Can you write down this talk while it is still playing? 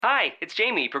Hi, it's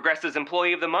Jamie, Progressive's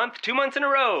Employee of the Month, 2 months in a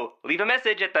row. Leave a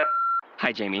message at the...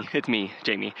 Hi, Jamie. It's me,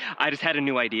 Jamie. I just had a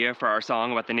new idea for our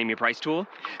song about the Name Your Price tool.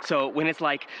 So when it's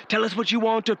like, tell us what you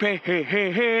want to pay, hey,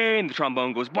 hey, hey, and the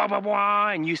trombone goes, blah, blah, blah,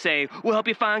 and you say, we'll help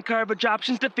you find coverage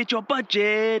options to fit your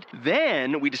budget.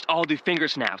 Then we just all do finger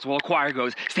snaps while a choir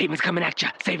goes, statements coming at ya,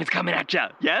 statements coming at ya.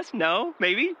 Yes? No?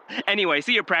 Maybe? Anyway,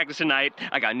 see your practice tonight.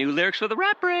 I got new lyrics for the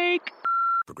rap break.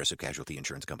 Progressive Casualty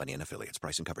Insurance Company and Affiliates.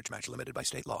 Price and coverage match limited by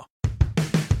state law.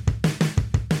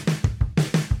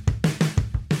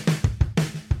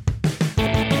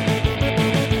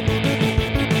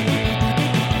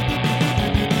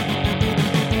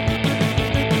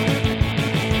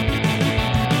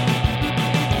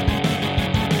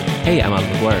 Hey, I'm Alan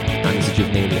McGuire, and this is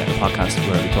Juvenalia, a podcast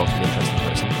where we talk to an interesting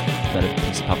person about a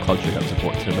piece of pop culture that was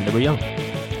important to them when they were young. We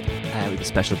have a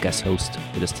special guest host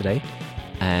with us today.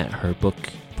 Her book,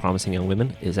 Promising Young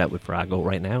Women, is out with Virago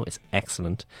right now. It's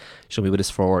excellent. She'll be with us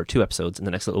for 2 episodes in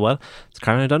the next little while. It's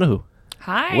Karen O'Donoghue.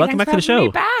 Hi, welcome back to the show. Me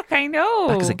back, I know.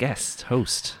 Back as a guest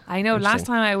host. I know. Last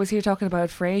time I was here talking about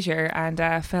Frasier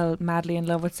and fell madly in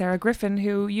love with Sarah Griffin,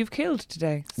 who you've killed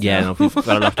today. So. Yeah, no, we've got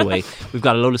her locked away. We've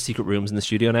got a load of secret rooms in the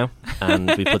studio now,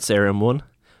 and we put Sarah in one.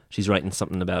 She's writing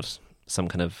something about some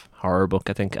kind of horror book,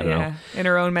 I think. I don't know. In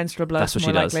her own menstrual blood. That's what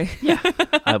she likely. does.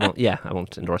 Yeah, I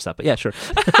won't endorse that, but yeah, sure.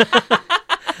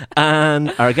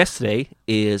 And our guest today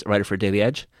is a writer for Daily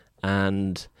Edge,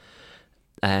 and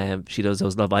she does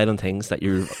those Love Island things that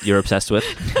you're obsessed with.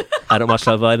 I don't watch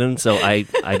Love Island, so I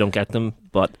don't get them,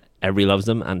 but everybody loves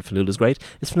them, and Fionnuala's great.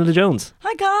 It's Fionnuala Jones.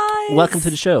 Hi guys. Welcome to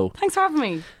the show. Thanks for having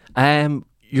me.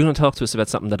 You're going to talk to us about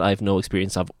something that I have no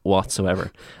experience of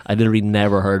whatsoever. I literally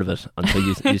never heard of it until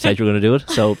you said you were going to do it.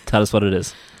 So tell us what it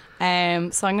is. So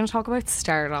I'm going to talk about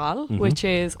Stardoll, which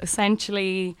is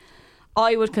essentially,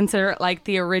 I would consider it like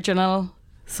the original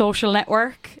social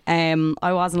network. I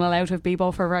wasn't allowed to have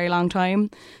Bebo for a very long time,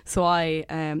 so I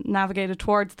navigated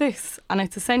towards this, and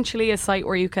it's essentially a site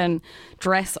where you can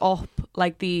dress up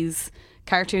like these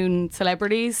cartoon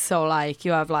celebrities. So like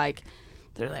you have like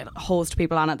there are a host of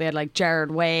people on it. They had like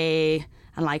Gerard Way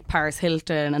and like Paris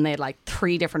Hilton, and they had like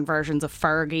 3 different versions of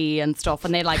Fergie and stuff,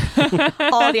 and they had like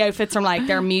all the outfits from like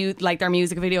their music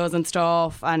videos and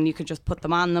stuff, and you could just put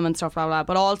them on them and stuff, blah blah.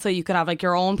 But also you could have like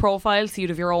your own profile, so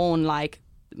you'd have your own, like,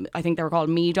 I think they were called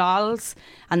Me Dolls,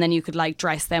 and then you could like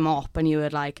dress them up, and you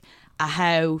had like a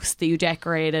house that you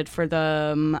decorated for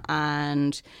them,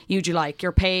 and you'd do like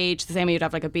your page the same way you'd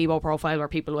have like a Bebo profile where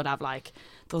people would have like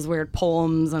those weird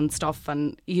poems and stuff,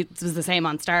 and it was the same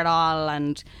on Stardoll,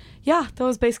 and yeah, that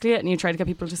was basically it. And you try to get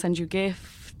people to send you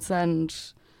gifts and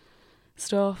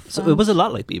stuff. So it was a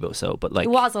lot like Bebo, but like... It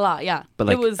was a lot, yeah. But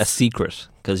like it was a secret,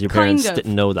 because your parents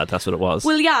didn't know that's what it was.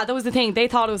 Well, yeah, that was the thing. They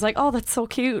thought it was like, oh, that's so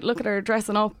cute. Look at her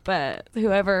dressing up,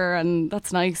 whoever, and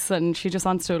that's nice. And she just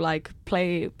wants to like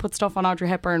put stuff on Audrey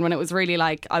Hepburn, when it was really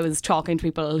like I was talking to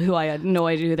people who I had no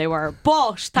idea who they were.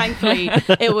 But thankfully,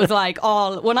 it was like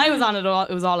when I was on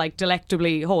it was all like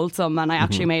delectably wholesome, and I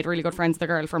actually made really good friends with the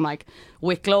girl from like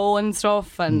Wicklow and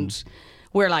stuff, and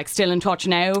we're like still in touch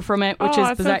now from it, which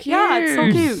is bizarre. So yeah, it's so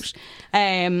cute.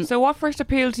 So what first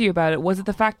appealed to you about it? Was it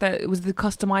the fact that it was the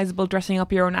customizable, dressing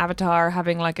up your own avatar,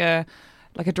 having like a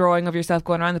drawing of yourself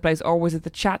going around the place, or was it the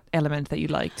chat element that you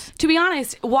liked? To be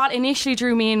honest, what initially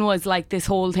drew me in was like this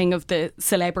whole thing of the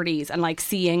celebrities and like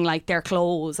seeing like their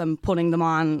clothes and putting them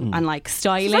on and like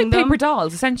styling it's like them. Paper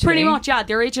dolls, essentially. Pretty much, yeah.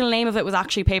 The original name of it was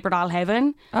actually Paper Doll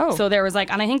Heaven. Oh. So there was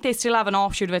like, and I think they still have an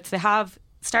offshoot of it. So they have,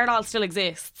 Stardoll still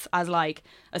exists as like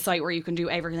a site where you can do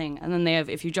everything, and then they have,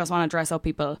 if you just want to dress up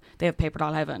people, they have Paper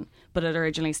Doll Heaven, but it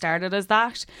originally started as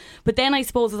that. But then I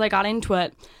suppose as I got into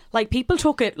it, like people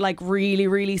took it like really,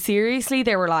 really seriously.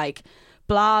 There were like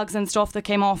blogs and stuff that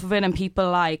came off of it, and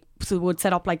people like would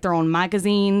set up like their own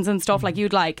magazines and stuff. Like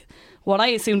you'd like what I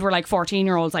assumed were like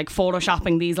 14-year-olds like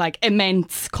photoshopping these like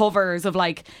immense covers of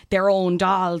like their own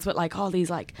dolls with like all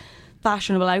these like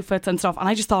fashionable outfits and stuff, and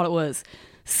I just thought it was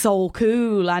so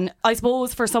cool. And I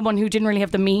suppose for someone who didn't really have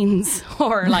the means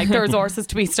or like the resources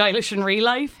to be stylish in real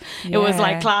life, it was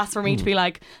like class for me to be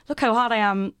like, look how hot I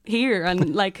am here,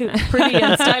 and like pretty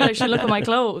and stylish, and look at my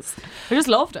clothes. I just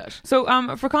loved it. So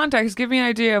for context, give me an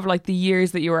idea of like the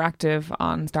years that you were active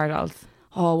on Stardolls.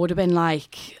 Oh, it would have been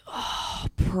like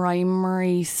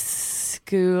primary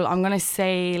school. I'm going to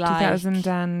say like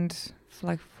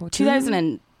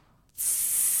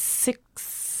 2006,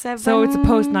 7. So it's a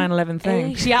post 9/11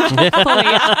 thing. 8, yeah, fully,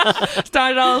 yeah.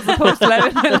 Stardolls, the post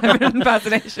 11/11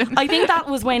 fascination. I think that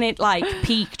was when it like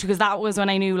peaked, because that was when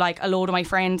I knew like a load of my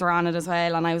friends were on it as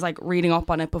well, and I was like reading up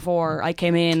on it before I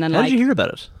came in. And how did you hear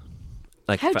about it?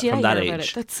 Like how did from I that hear age? about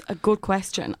it? That's a good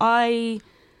question. I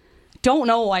don't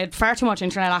know. I had far too much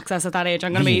internet access at that age.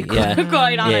 I'm going to be Yeah.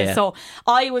 quite honest. Yeah. So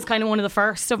I was kind of one of the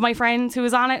first of my friends who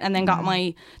was on it, and then got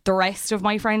the rest of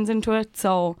my friends into it.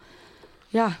 So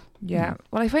yeah. Yeah.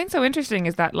 What I find so interesting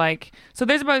is that like, so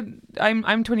there's about,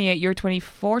 I'm 28, you're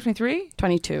 24, 23?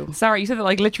 22. Sorry, you said that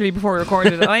like literally before we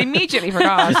recorded it, and I immediately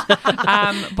forgot.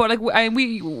 But like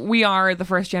we are the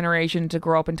first generation to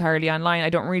grow up entirely online.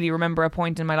 I don't really remember a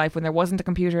point in my life when there wasn't a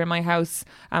computer in my house,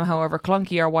 however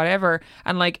clunky or whatever.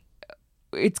 And like,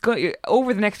 it's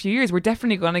over the next few years, we're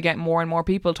definitely going to get more and more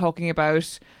people talking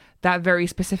about that very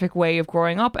specific way of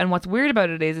growing up. And what's weird about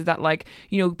it is that like,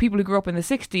 you know, people who grew up in the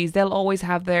 60s, they'll always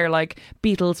have their like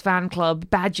Beatles fan club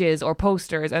badges or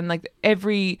posters, and like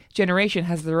every generation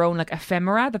has their own like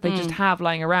ephemera that they just have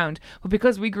lying around. But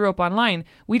because we grew up online,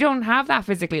 we don't have that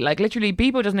physically. Like literally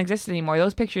Bebo doesn't exist anymore.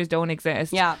 Those pictures don't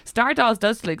exist. Yeah. Stardolls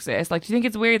does still exist. Like, do you think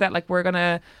it's weird that like we're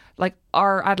gonna, like,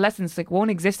 our adolescence like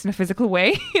won't exist in a physical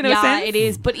way? You know, yeah, it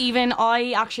is. But even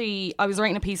I was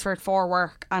writing a piece for it for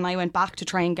work, and I went back to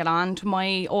try and get on to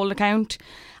my old account,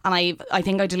 and I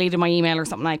think I deleted my email or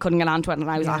something. I couldn't get onto it, and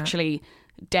I was actually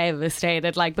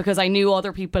devastated, like, because I knew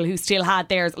other people who still had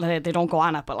theirs. They don't go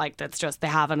on it, but like that's just, they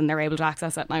have it and they're able to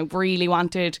access it, and I really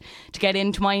wanted to get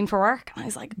into mine for work, and I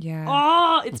was like,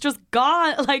 oh, it's just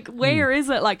gone. Like, where is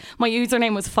it? Like, my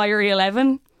username was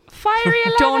Fiery11. Fiery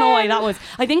 11. Don't know why that was.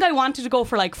 I think I wanted to go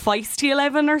for like Feisty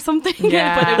 11 or something,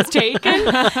 Yeah. but it was taken. And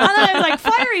then I was like,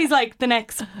 Fiery's like the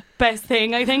next best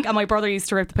thing, I think. And my brother used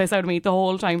to rip the piss out of me the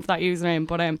whole time for that username.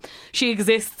 But she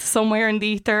exists somewhere in the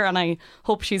ether, and I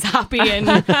hope she's happy in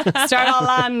Stardall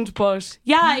land. But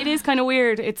yeah, it is kind of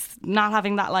weird. It's not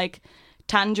having that like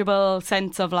tangible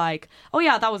sense of like, oh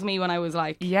yeah, that was me when I was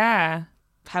like, Yeah.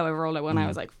 however old when I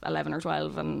was like 11 or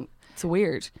 12, and it's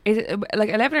weird. Like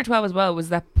 11 or 12 as well was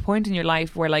that point in your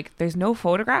life where like there's no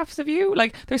photographs of you.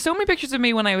 Like there's so many pictures of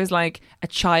me when I was like a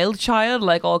child,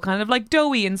 like all kind of like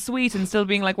doughy and sweet and still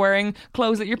being like wearing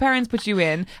clothes that your parents put you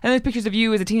in, and there's pictures of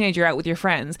you as a teenager out with your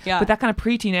friends. Yeah. But that kind of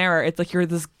preteen era, it's like you're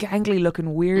this gangly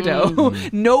looking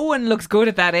weirdo. No one looks good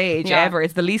at that age ever.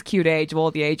 It's the least cute age of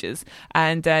all the ages,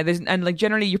 and like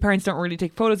generally your parents don't really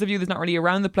take photos of you. There's not really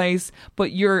around the place,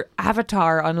 but your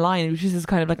avatar online, which is this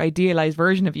kind of like idealized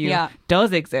version of you,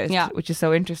 does exist, which is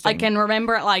so interesting. I can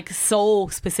remember it like so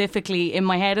specifically in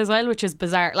my head as well, which is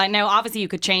bizarre. Like now obviously you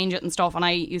could change it and stuff, and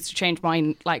I used to change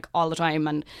mine like all the time,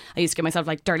 and I used to get myself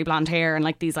like dirty blonde hair and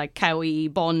like these like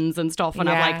cowy buns and stuff, and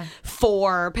have like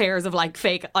 4 pairs of like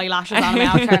fake eyelashes on my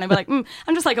avatar, and I'd be like,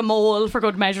 I'm just like a mole for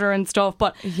good measure and stuff.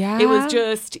 But it was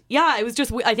just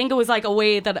I think it was like a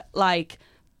way that like,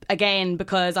 again,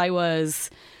 because I was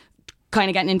kind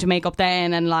of getting into makeup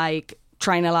then, and like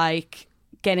trying to like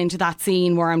get into that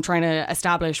scene where I'm trying to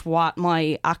establish what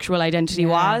my actual identity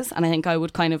was, and I think I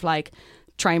would kind of like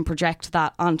try and project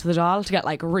that onto the doll to get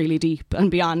like really deep and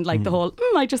beyond like the whole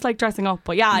I just like dressing up.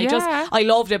 But I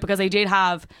loved it because I did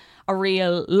have a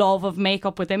real love of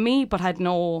makeup within me, but had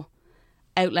no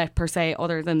outlet per se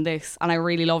other than this, and I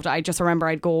really loved it. I just remember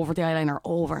I'd go over the eyeliner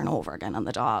over and over again on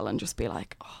the doll and just be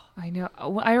like, oh. I know.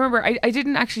 I remember I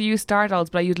didn't actually use Stardolls,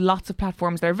 but I used lots of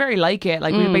platforms that are very like it.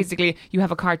 Like basically you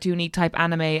have a cartoony type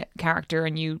anime character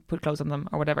and you put clothes on them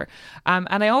or whatever. And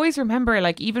I always remember,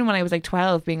 like, even when I was like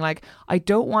 12, being like, I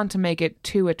don't want to make it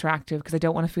too attractive because I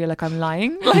don't want to feel like I'm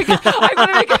lying. Like I want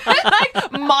to make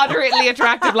it like moderately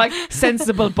attractive, like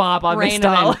sensible Bob on this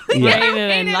doll. Rein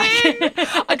in, like.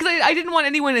 Because I didn't want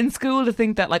anyone in school to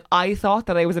think that like I thought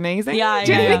that I was amazing. Yeah,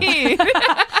 Do you know what I mean?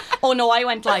 Oh no, I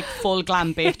went like full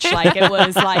glam bitch. Like it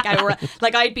was like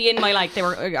I'd be in my like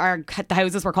the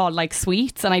houses were called like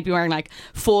suites, and I'd be wearing like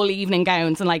full evening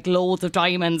gowns and like loads of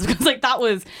diamonds, because like that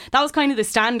was kind of the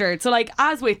standard. So like,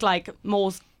 as with like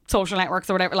most social networks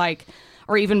or whatever, like,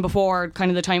 or even before kind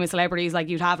of the time of celebrities, like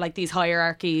you'd have like these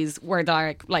hierarchies where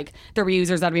like there were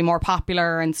users that'd be more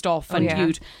popular and stuff, and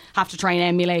you'd have to try and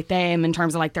emulate them in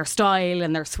terms of like their style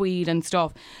and their suite and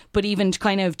stuff. But even to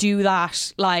kind of do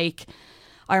that, like,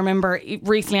 I remember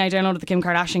recently I downloaded the Kim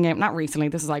Kardashian game. Not recently,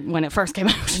 this is like when it first came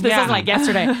out. This was like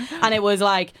yesterday. And it was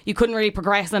like you couldn't really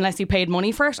progress unless you paid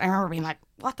money for it. I remember being like,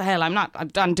 what the hell?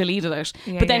 I've deleted it.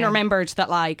 But then remembered that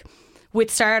like with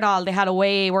Stardall they had a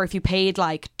way where if you paid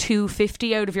like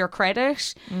 $2.50 out of your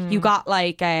credit, you got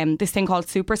like this thing called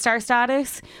superstar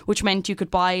status, which meant you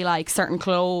could buy like certain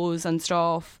clothes and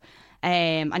stuff.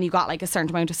 And you got like a certain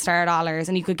amount of star dollars,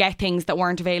 and you could get things that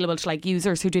weren't available to like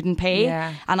users who didn't pay.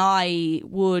 And I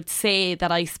would say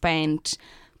that I spent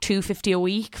 $250 a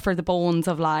week for the bones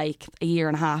of like a year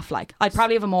and a half. Like I'd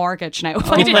probably have a mortgage now. If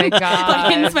Oh I didn't, my God. I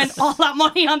didn't spend all that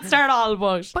money on Start All,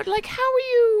 But like, how are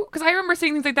you? Because I remember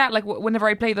seeing things like that. Like whenever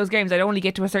I play those games, I'd only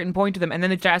get to a certain point of them, and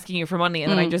then they're asking you for money,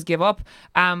 and then I just give up.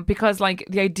 Because like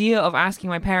the idea of asking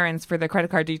my parents for their credit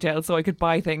card details so I could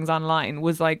buy things online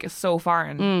was like so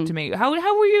foreign to me. How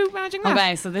were you managing that?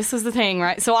 Okay, so this is the thing,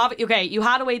 right? So, okay, you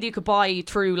had a way that you could buy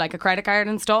through like a credit card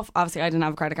and stuff. Obviously, I didn't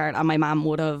have a credit card, and my mum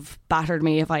would have battered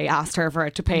me if I asked her for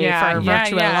it to pay for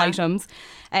virtual items.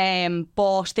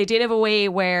 But they did have a way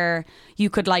where you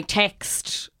could like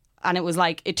text, and it was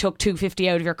like it took $250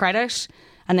 out of your credit,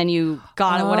 and then you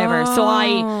got it, whatever. So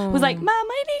I was like, Mum,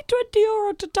 I need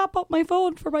 €20 to top up my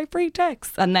phone for my free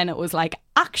text. And then it was like,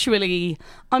 actually,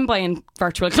 I'm buying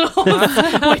virtual clothes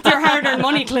with your hard-earned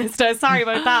money, Calista. Sorry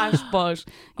about that. But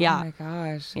yeah. Oh my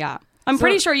God. Yeah. I'm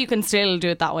pretty sure you can still do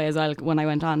it that way as well. When I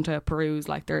went on to peruse,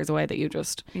 like there is a way that you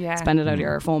just spend it out of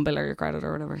your phone bill or your credit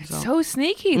or whatever. So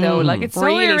sneaky though. Like it's so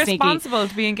really irresponsible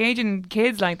to be engaging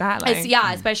kids like that. Like.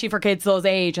 Especially for kids those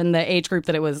age and the age group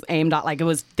that it was aimed at. Like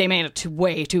they made it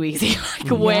way too easy.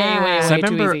 Like way So I too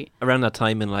remember easy. around that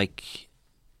time in like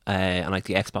on like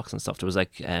the Xbox and stuff, there was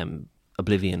like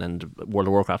Oblivion and World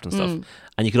of Warcraft and stuff,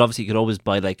 and you could always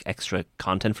buy like extra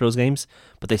content for those games,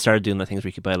 but they started doing the things where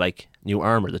you could buy like new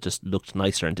armor that just looked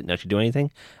nicer and didn't actually do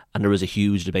anything, and there was a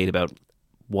huge debate about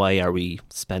why are we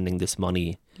spending this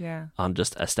money on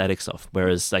just aesthetic stuff,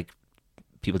 whereas like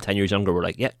people 10 years younger were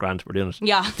like, yeah, grand, we're doing it.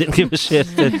 Yeah. Didn't give a shit.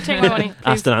 Take my money.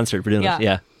 Asked and answered, we're doing it.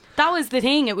 Yeah. That was the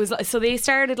thing. It was so they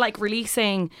started like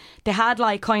releasing. They had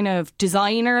like kind of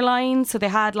designer lines. So they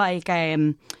had like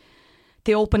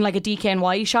they opened like a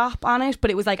DKNY shop on it,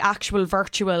 but it was like actual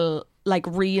virtual, like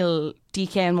real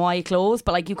DKNY clothes.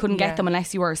 But like you couldn't get them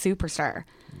unless you were a superstar.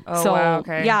 Oh, so wow,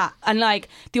 okay. yeah, and like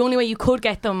the only way you could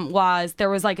get them was there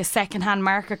was like a secondhand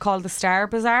market called the Star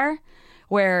Bazaar,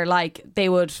 where like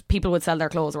people would sell their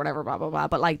clothes or whatever, blah blah blah,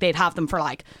 but like they'd have them for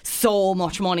like so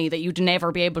much money that you'd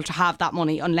never be able to have that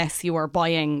money unless you were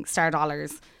buying Star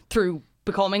Dollars through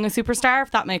becoming a superstar,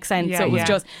 if that makes sense. So it was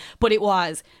just, but it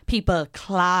was, people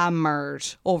clamoured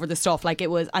over the stuff, like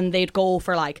it was, and they'd go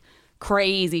for like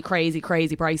crazy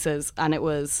prices, and it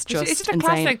was just it's just a insane.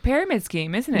 classic pyramid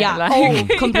scheme, isn't it? Yeah, Like.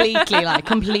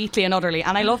 completely and utterly,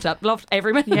 and I loved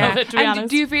every minute of it, to be and honest.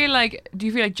 do you feel like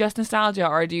just nostalgia,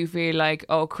 or do you feel like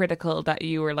critical that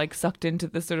you were like sucked into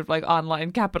this sort of like online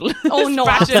capitalist Oh no,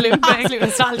 fashion absolute thing?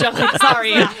 nostalgia. Like,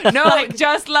 sorry, yeah. No, Like,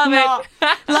 just love it.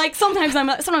 Like sometimes I'm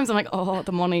like, oh,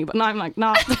 the money, but now I'm like,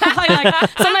 no.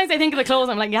 Sometimes I think of the clothes,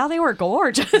 I'm like, yeah, they were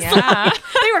gorgeous. Yeah. Like,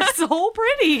 they were so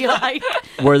pretty. Like,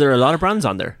 Were there a lot of brands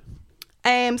on there?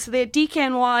 so they had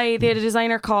DKNY. They had a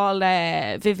designer called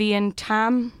Vivian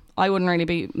Tam. I wouldn't really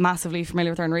be massively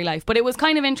familiar with her in real life, but it was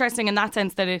kind of interesting in that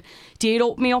sense that it did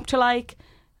open me up to like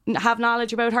have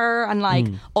knowledge about her and like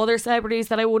other celebrities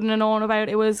that I wouldn't have known about.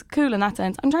 It was cool in that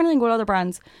sense. I'm trying to think what other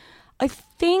brands. I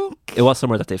think It was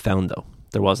somewhere that they found though.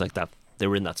 There was like that. They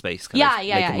were in that space. Yeah,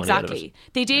 exactly.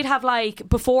 They did have like,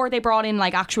 before they brought in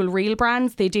like actual real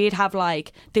brands, they did have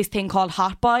like this thing called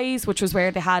Hot Buys, which was where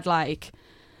they had like,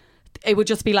 it would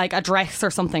just be like a dress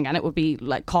or something, and it would be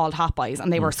like called Hot Buys,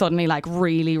 and they were suddenly like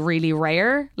really, really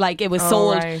rare. Like it was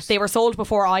sold. Right. They were sold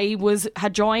before I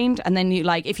had joined, and then you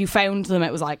like if you found them,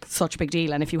 it was like such a big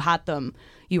deal, and if you had them,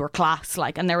 you were class.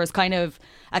 Like, and there was kind of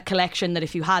a collection that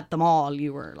if you had them all,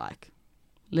 you were like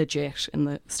legit in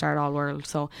the Start All world.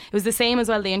 So it was the same as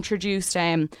well. They introduced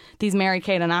these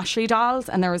Mary-Kate and Ashley dolls,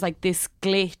 and there was like this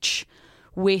glitch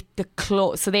with the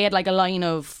clothes. So they had like a line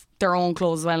of their own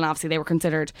clothes as well, and obviously they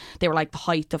were like the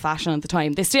height of fashion at the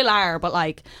time. They still are, but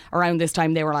like around this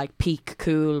time they were like peak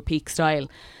cool, peak style.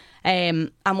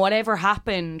 And whatever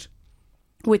happened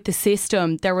with the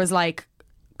system, there was like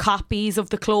copies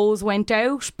of the clothes went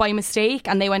out by mistake,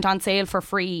 and they went on sale for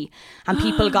free, and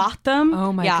people got them.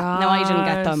 Oh my God. No, I didn't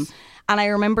get God. them. And I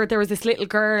remember there was this little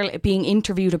girl being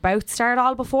interviewed about Start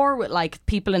All before with like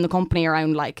people in the company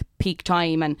around like peak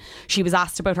time, and she was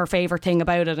asked about her favourite thing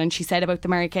about it, and she said about the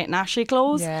Mary-Kate and Ashley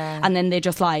clothes. Yeah. And then they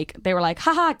were like,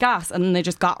 haha, gas, and then they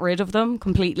just got rid of them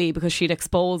completely because she'd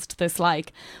exposed this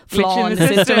like flaw in the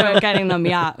system of getting them.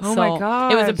 Yeah. Oh so my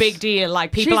God. it was a big deal.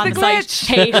 Like people She's on the the site glitch.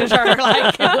 hated her.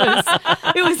 Like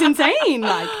it was insane.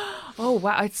 Like Oh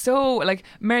wow, it's so like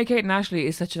Mary-Kate and Ashley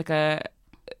is such like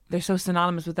they're so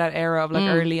synonymous with that era of like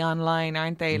early online,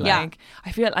 aren't they? Like Yeah.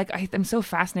 I feel like I'm so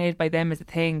fascinated by them as a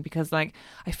thing, because like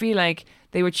I feel like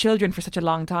they were children for such a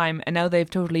long time, and now they've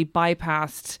totally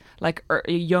bypassed like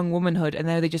young womanhood, and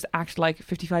now they just act like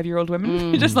 55-year-old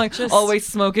women, just always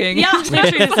smoking. Yeah,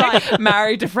 literally, it's like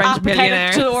married to French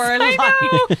millionaires. to the world.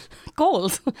 I know.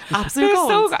 Gold, absolute They're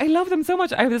gold. I love them so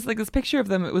much. I have this picture of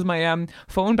them. It was my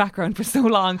phone background for so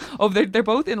long. They're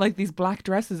both in like these black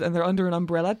dresses and they're under an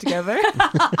umbrella together,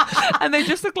 and they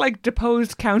just look like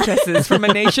deposed countesses from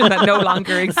a nation that no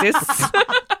longer exists.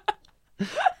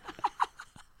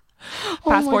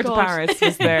 Passport to God. Paris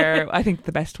was I think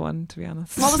the best one, to be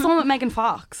honest. What was the one with Megan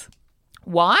Fox?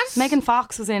 What? Megan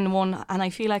Fox was in one, and I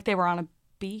feel like they were on a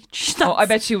beach. Oh, I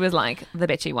bet she was like the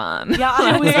bitchy one. Yeah,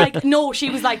 and I was like, no,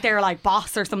 she was like their like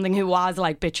boss or something who was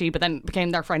like bitchy, but then became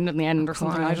their friend in the end or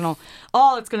something. I don't know.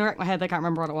 Oh, it's gonna wreck my head. I can't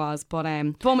remember what it was, but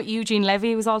the one with Eugene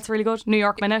Levy was also really good. New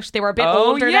York Minute. They were a bit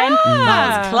older then.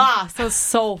 That was class. That was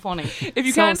so funny. If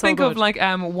you can't think of like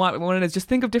what it is, just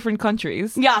think of different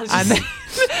countries. Yeah, and then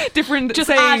different just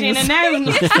sayings. add in a noun.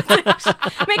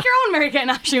 Make your own Mary Kate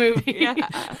and Ashley movie. Yeah.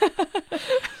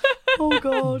 Oh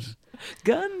God.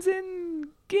 Guns in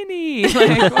Guinea.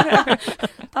 Like, whatever.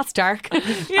 That's dark.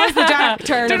 That's the dark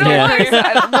turn. Don't of know the year.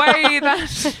 why that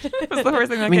was the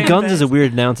first thing that I mean, came guns to is a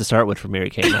weird noun to start with for Mary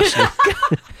Kate. Actually,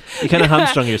 you kind of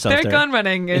hamstrung yourself They're there. gun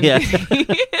running. Yeah.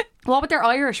 What would their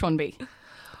Irish one be?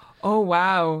 Oh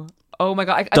wow. Oh my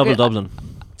God. Double Dublin.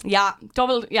 Yeah,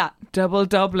 double. Yeah, Double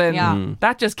Dublin. Yeah.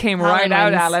 That just came right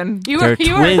out, wins. Alan. You They're were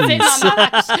sitting on twins.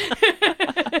 that.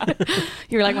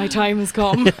 You were like, my time has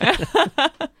come.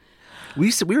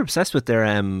 We were obsessed with their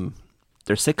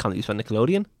sitcom that used on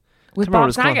Nickelodeon. With Can't remember what Bob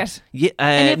it's called. Saget. Yeah,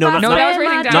 if no, that's not No, that when was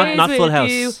Raising my Down. day Not is Full with House.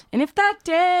 you, and if that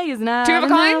day is not Two of a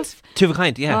Kind? enough. Two of a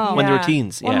Kind. Yeah, Oh. when they were Yeah.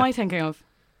 teens. What am Yeah, I thinking of?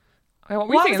 Wait, what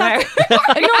were you What thinking was there?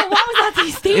 that? No, what was that?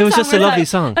 These theme It was song just a was lovely like-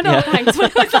 song. I know, Yeah. thanks.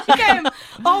 But it was like,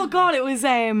 oh God, it was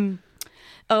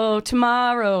oh,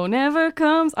 tomorrow never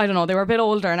comes. I don't know. They were a bit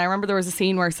older, and I remember there was a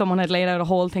scene where someone had laid out a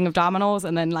whole thing of dominoes,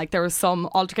 and then like there was some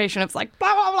altercation. It was like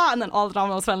blah blah blah, and then all the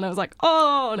dominoes fell, and it was like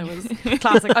oh, and it was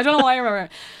classic. I don't know why I remember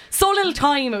it. So Little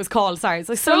Time. It was called. Sorry, it's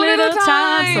like so little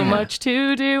time, so much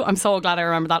to do. I'm so glad I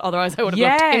remember that. Otherwise, I would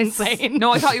have looked insane.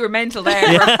 No, I thought you were mental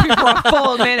there for a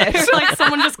full minute. It's like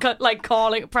someone just like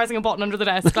pressing a button under the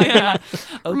desk. Like,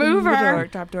 remove Open the her. door,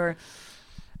 trap door.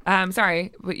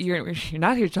 Sorry, but you're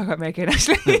not here to talk about Mary Kate,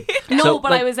 actually. No, So,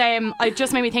 but like- I was it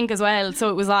just made me think as well. So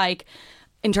it was like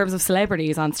in terms of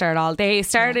celebrities on Start All, they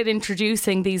started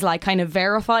introducing these like kind of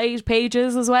verified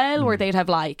pages as well, where they'd have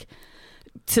like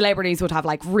celebrities would have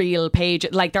like real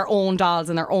pages, like their own dolls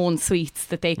and their own suites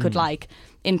that they could like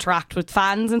interact with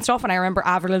fans and stuff. And I remember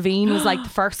Avril Lavigne was like the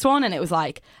first one, and it was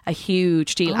like a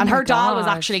huge deal. Oh and my her doll was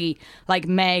gosh. actually like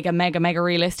mega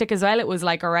realistic as well. It was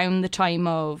like around the time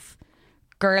of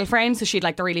Girlfriend, so she'd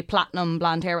like the really platinum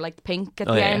blonde hair with like the pink at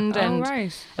Oh, the yeah. end, Oh, and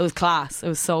right. it was class. It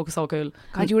was so cool.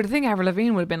 God, you would think Avril Lavigne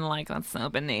would have been like, that's so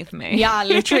beneath me. Yeah,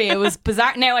 literally, it was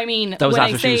bizarre. Now, I mean, that was when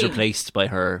after I she was say- replaced by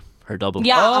her double.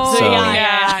 Yeah, Oh, absolutely. So-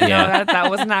 yeah. No, Yeah. that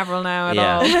wasn't Avril now at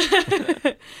Yeah.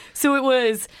 all. So it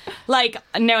was like,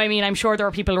 now I mean, I'm sure there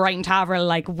were people writing to Avril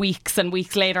like weeks and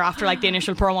weeks later after like the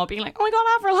initial promo being like, oh my God,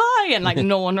 Avril, hi. And like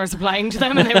no one was replying to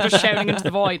them, and they were just shouting into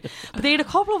the void. But they had a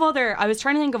couple of other, I was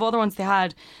trying to think of other ones they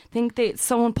had. I think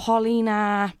someone,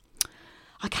 Paulina,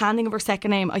 I can't think of her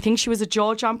second name. I think she was a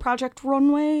judge on Project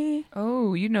Runway.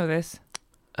 Oh, you know this.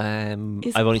 Is I've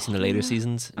it only seen the later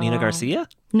seasons. Nina Garcia.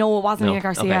 No, it wasn't No, Nina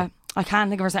Garcia. okay. I can't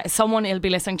think of her second. Someone will be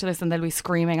listening to this and they'll be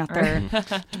screaming at their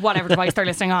whatever device they're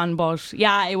listening on. But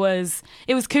yeah, it was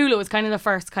cool. It was kind of the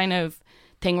first kind of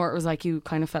thing where it was like you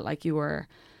kind of felt like you were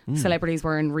celebrities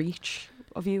were in reach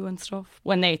of you and stuff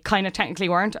when they kind of technically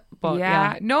weren't. But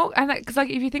yeah. No, and because like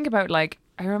if you think about like,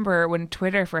 I remember when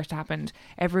Twitter first happened,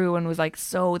 everyone was like,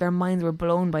 so their minds were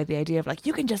blown by the idea of like,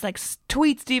 you can just like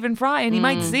tweet Stephen Fry and he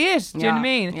might see it. Do you know what I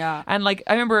mean? Yeah. And like,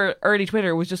 I remember early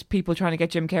Twitter was just people trying to get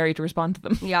Jim Carrey to respond to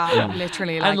them. Yeah,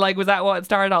 literally. And like, was that what it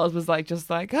started out? Was like, just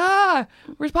like,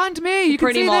 respond to me. You can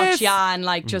pretty see much, this. yeah, and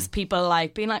like just people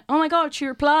like being like, oh my God, she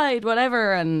replied,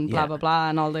 whatever, and blah Yeah. blah blah,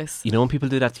 and all this. You know when people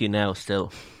do that to you now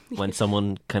still? When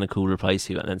someone kind of cool replies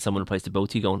to you and then someone replies to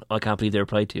both of you going, oh, I can't believe they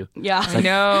replied to you. Yeah, I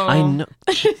know. I know.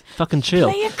 Fucking chill.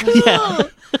 Play it cool.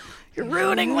 You're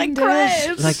ruining my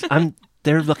credit. Like,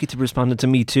 they're lucky to be responding to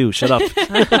me too. Shut up.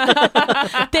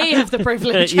 They have the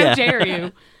privilege. Yeah. How dare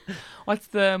you? What's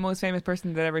the most famous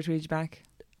person that ever tweeted you back?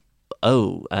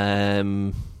 Oh,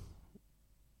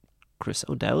 Chris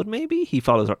O'Dowd maybe? He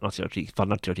follows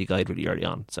Not Dirty Guide really early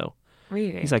on, so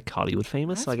Really? he's like Hollywood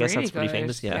famous. That's I guess really that's pretty good.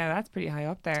 famous. Yeah. that's pretty high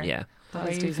up there. Yeah. What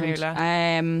That is about you, decent.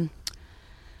 Samula?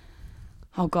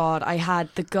 Oh God, I had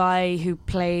the guy who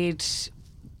played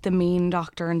the mean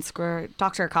doctor in Square,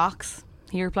 Dr. Cox.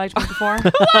 he replied to me before.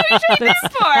 What did you do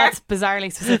for? That's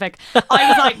bizarrely specific. I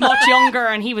was like much younger,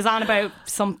 and he was on about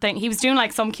something. He was doing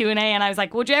like some Q&A, and I was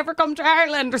like, "Would you ever come to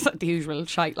Ireland?" or something, the usual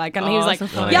shite. Like, and he was like, so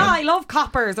funny. "Yeah, I love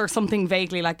coppers," or something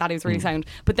vaguely like that. He was really sound.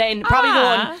 But then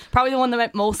probably the one that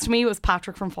meant most to me was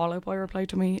Patrick from Fall Out Boy replied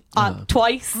to me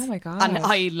twice. Oh my God. And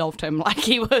I loved him. Like,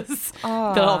 he was the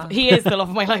love. He is the love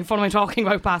of my life. What am I talking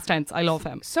about? Past tense. I love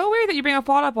him. So weird that you bring up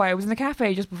Fall Out Boy. I was in the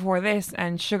cafe just before this,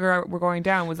 and Sugar We're Going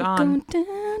Down was on.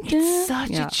 It's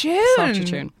such a tune. Such a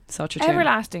tune. Such a tune.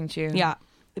 Everlasting tune. Yeah.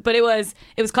 But it was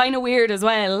kind of weird as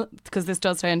well, because this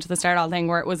does tie into the Stardust thing,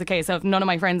 where it was a case of none of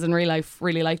my friends in real life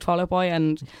really liked Fall Out Boy,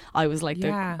 and I was like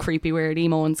the creepy weird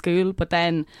emo in school. But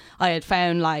then I had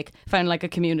found like a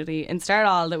community in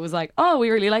Stardust that was like, oh, we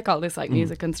really like all this like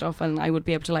music and stuff, and I would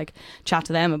be able to like chat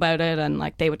to them about it, and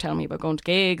like they would tell me about going to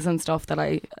gigs and stuff that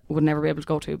I would never be able to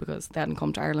go to because they hadn't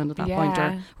come to Ireland at that point,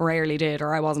 or rarely did,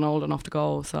 or I wasn't old enough to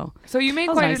go. So you made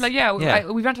was quite nice.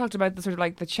 We've not talked about the sort of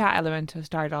like the chat element of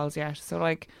Stardust yet. So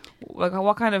like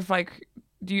what kind of like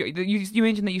do you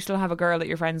mentioned that you still have a girl that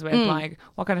you're friends with, like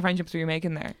what kind of friendships were you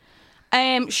making there?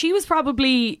 She was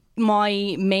probably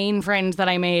my main friend that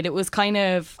I made. It was kind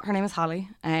of, her name is Holly.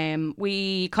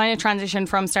 We kind of transitioned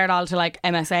from Stardust to like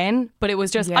MSN, but it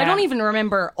was just, I don't even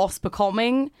remember us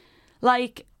becoming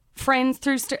like friends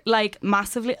through like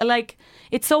massively, like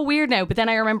it's so weird now, but then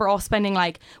I remember us spending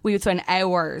like, we would spend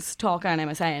hours talking on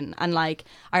MSN, and like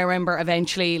I remember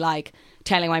eventually like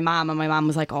telling my mum, and my mum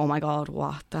was like, oh my God,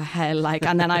 what the hell, like,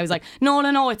 and then I was like,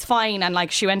 no, it's fine, and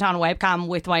like she went on a webcam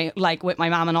with my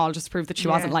mum and all, just to prove that she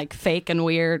wasn't like fake and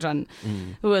weird, and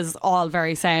it was all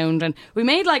very sound. And we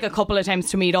made like a couple of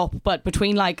attempts to meet up, but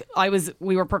between like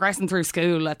we were progressing through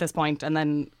school at this point, and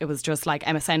then it was just like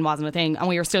MSN wasn't a thing, and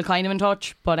we were still kind of in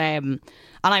touch, but and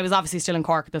I was obviously still in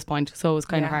Cork at this point, so it was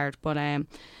kind of hard, but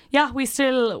yeah, we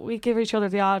give each other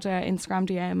the odd Instagram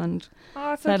DM and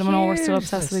let them know we're still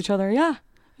obsessed with each other. Yeah,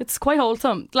 it's quite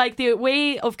wholesome. Like the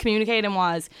way of communicating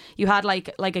was you had like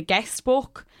a guest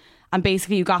book, and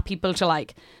basically you got people to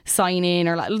like sign in,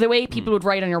 or like the way people would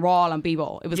write on your wall on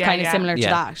Bebo. It was kind of similar to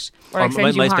that. Or like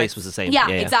MySpace was the same. Yeah,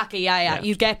 exactly. Yeah.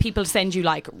 You'd get people to send you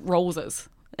like roses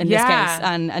in this case,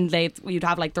 and you'd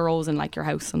have like the rose in like your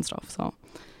house and stuff. So.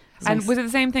 And was it the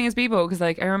same thing as Bebo? Because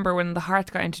like I remember when the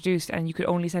heart got introduced, and you could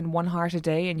only send one heart a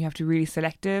day, and you have to be really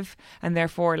selective, and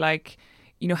therefore like,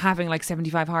 you know, having like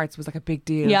 75 hearts was like a big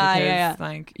deal. Because,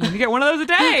 like you get one of those a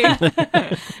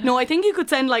day. No, I think you could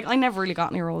send like, I never really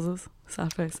got any roses,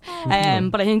 sad face.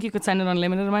 But I think you could send an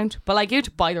unlimited amount. But like you had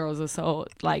to buy the roses, so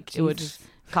like it would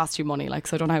cost you money. Like,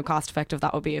 so I don't know how cost effective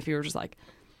that would be if you were just like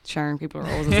sharing people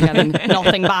roses and getting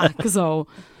nothing back. So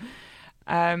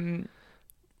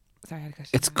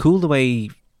it's cool the way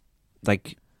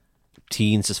like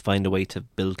teens just find a way to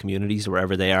build communities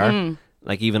wherever they are.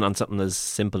 Like even on something as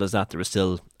simple as that, there was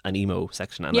still an emo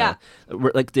section. And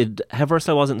like how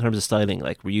versatile was it in terms of styling?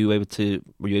 Like were you able to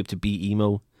be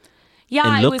emo?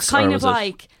 Yeah, in looks, it was kind of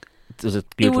like was it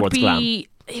geared towards glam?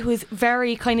 It was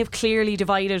very kind of clearly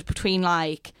divided between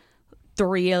like the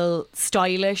real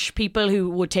stylish people who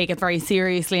would take it very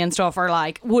seriously and stuff, or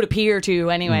like would appear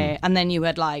to anyway, and then you'd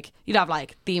have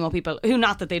like the emo people who,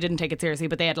 not that they didn't take it seriously,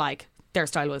 but they had like their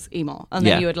style was emo, and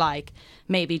then you had like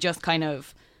maybe just kind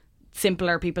of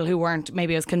simpler people who weren't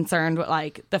maybe as concerned with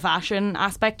like the fashion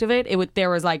aspect of it. There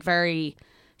was like very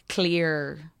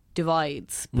clear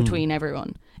divides between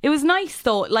everyone. It was nice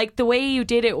though, like the way you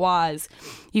did it was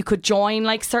you could join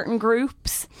like certain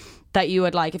groups that you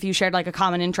would like if you shared like a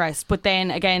common interest, but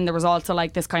then again there was also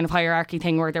like this kind of hierarchy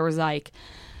thing where there was like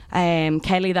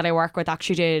Kelly that I work with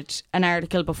actually did an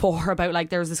article before about like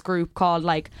there was this group called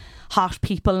like Hot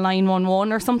People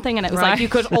 911 or something, and it was like you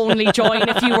could only join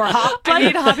if you were hot. Like, I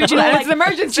need hot people. It's an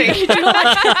emergency. Yeah,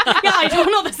 I don't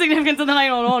know the significance of the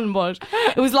 911, but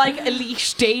it was like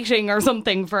elite dating or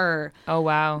something for. Oh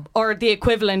wow! Or the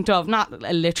equivalent of, not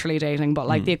literally dating, but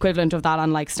like the equivalent of that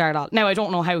on like Stardust. Now I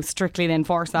don't know how strictly they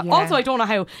enforce that. Also, I don't know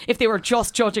how, if they were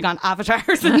just judging on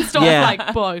avatars and stuff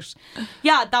like. But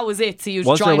yeah, that was it. So you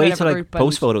was join there a way whatever to group like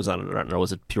post photos on it, or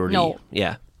was it purely? No.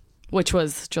 Yeah. Which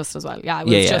was just as well. Yeah, it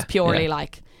was just purely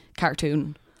like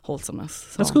cartoon wholesomeness.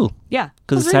 So. That's cool. Yeah.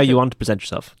 Because it's how you want to present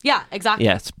yourself. Yeah, exactly.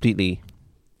 Yeah, it's completely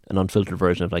an unfiltered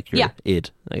version of like your id,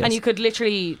 I guess. And you could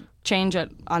literally change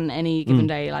it on any given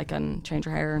day, like, and change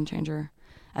your hair and change your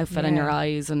outfit and your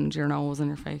eyes and your nose and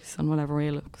your face and whatever way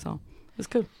you look. So it's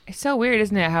cool. It's so weird,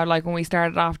 isn't it? How like when we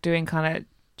started off doing kind of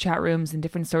chat rooms and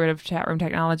different sort of chat room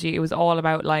technology, it was all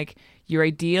about like your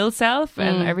ideal self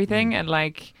and everything, and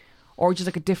like, or just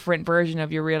like a different version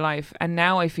of your real life. And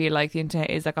now I feel like the internet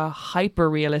is like a hyper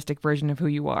realistic version of who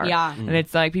you are. Yeah. And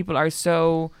it's like people are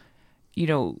so, you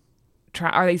know,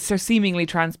 are they so seemingly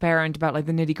transparent about like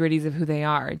the nitty gritties of who they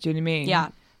are? Do you know what I mean? Yeah.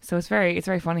 So it's very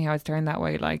funny how it's turned that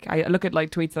way. Like I look at like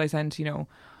tweets that I sent,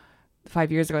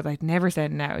 5 years ago that I'd never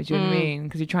sent now. Do you know what I mean?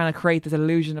 Because you're trying to create this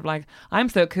illusion of like, I'm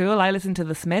so cool, I listen to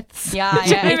the Smiths. Yeah, Do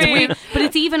you know what it's I mean? weird. But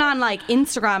it's even on like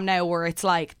Instagram now where it's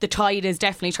like the tide is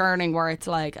definitely turning, where it's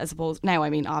like, I suppose now,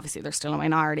 I mean, obviously they're still a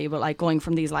minority, but like going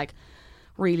from these like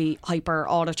really hyper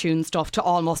auto-tune stuff to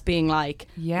almost being like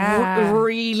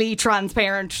really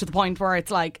transparent to the point where it's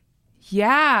like,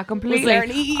 Yeah, completely. Was there a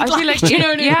need? I feel Like, like, do you know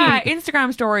what I yeah, mean?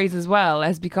 Instagram stories as well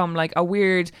has become like a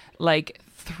weird, like,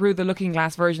 through the looking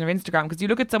glass version of Instagram, because you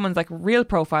look at someone's like real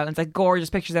profile and it's like gorgeous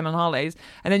pictures of them on holidays,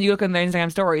 and then you look on their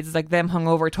Instagram stories, it's like them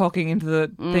hungover talking into the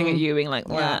thing at you being like,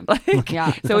 Yeah. "Wah." Like,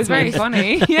 Yeah, so it's very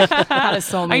funny. Yeah, that is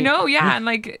so I mean. know. Yeah, and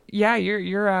like, yeah, your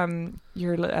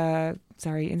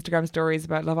Instagram stories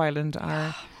about Love Island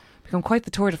are become quite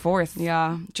the tour de force.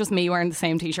 Yeah, just me wearing the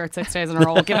same t-shirt 6 days in a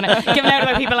row, giving out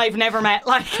about people I've never met.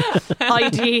 Like,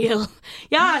 ideal.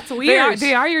 Yeah, it's weird.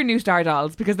 They are your new star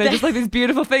dolls, because they're just like these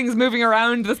beautiful things moving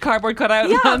around this cardboard cutout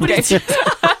Yeah, but landscape.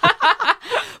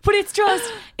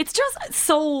 it's just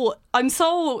so, I'm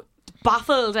so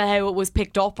baffled at how it was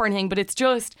picked up or anything, but it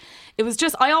was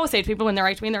just, I always say to people when they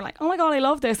write to me and they're like, oh my god, I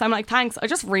love this, I'm like, thanks, I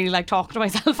just really like talking to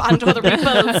myself and to other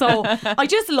people, so I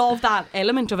just love that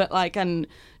element of it, like, and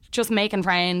just making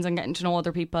friends and getting to know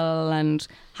other people and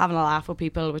having a laugh with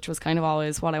people, which was kind of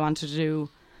always what I wanted to do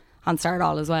on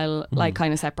Stardall as well, like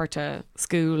kind of separate to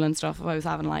school and stuff. If I was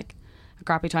having like a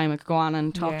crappy time, I could go on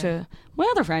and talk to my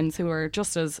other friends who were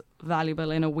just as valuable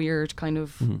in a weird kind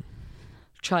of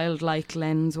childlike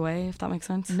lens way, if that makes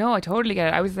sense. No, I totally get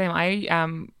it. I was the same.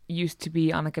 I used to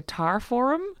be on a guitar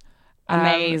forum.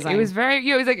 Amazing. It was very,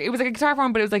 it was like a guitar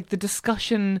forum, but it was like the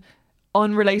discussion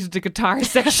unrelated to guitar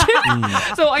section.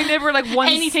 So I never like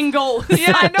once Anything goes.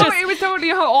 Yeah, no, it was totally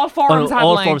how all forums had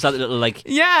all like, forums had a little like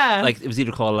like it was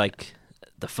either called like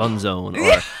the fun zone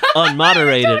or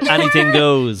unmoderated, anything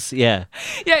goes. Yeah,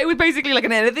 it was basically like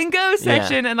an anything goes Yeah.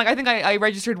 section, and like I think I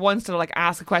registered once to like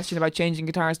ask a question about changing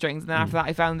guitar strings, and then after that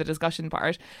I found the discussion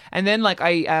part, and then like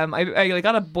I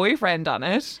got a boyfriend on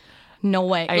it. No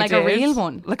way. I Like did. a real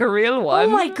one. Like a real one. Oh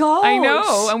my gosh. I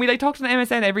know. And we like talked on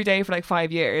MSN every day for like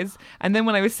 5 years. And then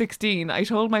when I was 16, I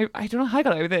don't know how I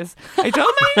got out of this. I told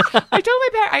my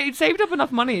parents, I saved up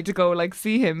enough money to go like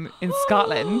see him in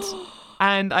Scotland.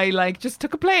 And I like just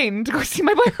took a plane to go see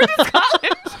my boyfriend in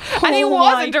Scotland. And he Oh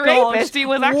wasn't my a God. rapist. He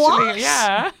was actually, What?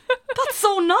 yeah. That's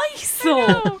so nice though.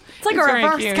 know. It's like It's a very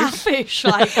reverse cute. catfish.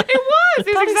 Like, It was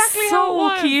That is exactly so how it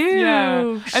was. cute.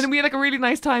 Yeah. And we had like a really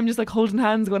nice time just like holding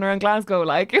hands going around Glasgow.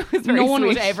 Like it was very no one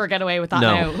would sweet. ever get away with that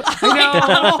No. now. I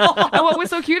know. And what was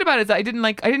so cute about it is that I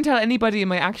didn't tell anybody in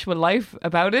my actual life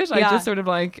about it. I Yeah. just sort of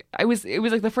like it was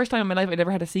like the first time in my life I'd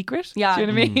ever had a secret. Yeah. Do you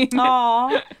know what I mean?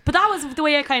 Aww. But that was the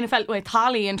way I kind of felt with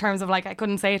Holly in terms of like I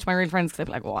couldn't say it to my real friends because I'd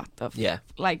be like, what the Yeah.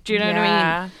 like, do you know what I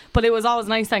Yeah. mean? But it was always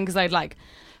nice then because I'd like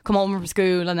come home from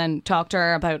school and then talk to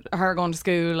her about her going to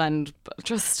school, and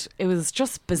just it was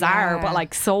just bizarre, Yeah. but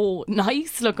like so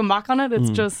nice looking back on it. It's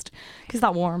just gives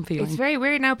that warm feeling. It's very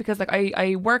weird now because like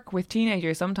I work with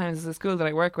teenagers sometimes. There's a school that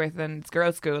I work with and it's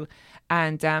girls' school,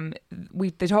 and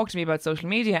they talk to me about social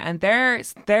media, and their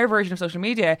version of social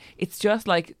media, it's just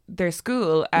like their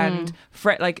school and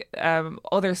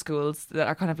other schools that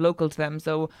are kind of local to them.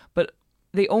 So but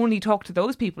they only talk to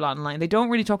those people online. They don't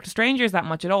really talk to strangers that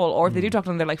much at all, or if they do talk to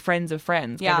them, they're like friends of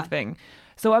friends kind Yeah. of thing.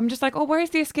 So I'm just like, oh,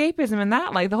 where's the escapism in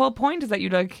that? Like the whole point is that you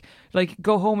like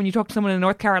go home and you talk to someone in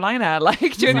North Carolina.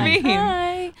 Like, do you know what I mean?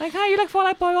 Hi. Like, hi, you like Fall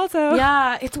Out Boy also?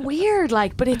 Yeah, it's weird,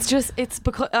 like, but it's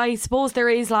because I suppose there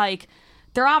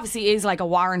obviously is like a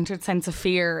warranted sense of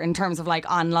fear in terms of like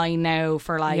online now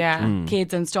for like Yeah.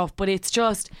 kids and stuff, but it's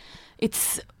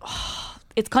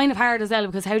kind of hard as well,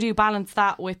 because how do you balance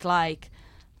that with like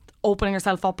opening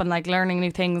yourself up and like learning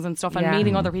new things and stuff and Yeah.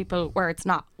 meeting other people where it's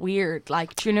not weird,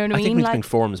 like, do you know what I I mean? think we need to Like, bring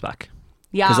forums back.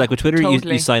 yeah, Because like with Twitter,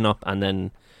 totally. you sign up and then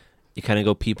you kind of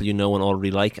go people you know and already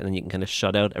like, and then you can kind of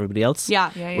shut out everybody else. yeah,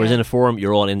 Yeah, Whereas yeah. in a forum,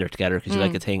 you're all in there together because you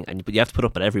like a thing, but you have to put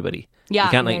up with everybody. Yeah, you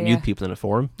can't like yeah, mute yeah. people in a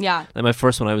forum. yeah. Like my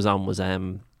first one I was on was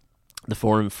the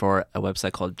forum for a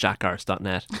website called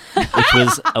jackass.net, which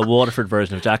was a Waterford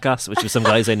version of Jackass, which was some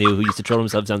guys I knew who used to throw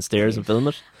themselves downstairs and film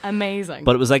it. Amazing.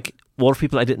 But it was like Waterford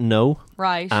people I didn't know,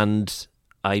 right. and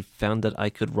I found that I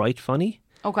could write funny.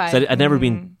 Okay. So I'd never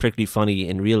been particularly funny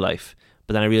in real life,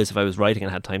 but then I realised if I was writing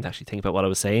and had time to actually think about what I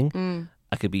was saying,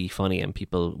 I could be funny and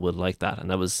people would like that. And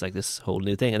that was like this whole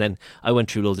new thing. And then I went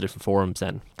through loads of different forums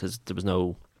then, because there was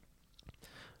no...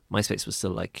 MySpace was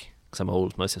still like... Because I'm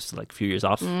old, MySpace was still like a few years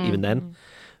off even then.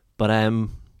 But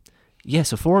yeah,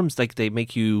 so forums, like they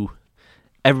make you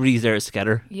everybody's there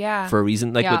together Yeah. for a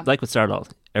reason. Like Yeah. with Stardoll,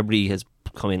 everybody has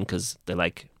come in because they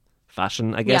like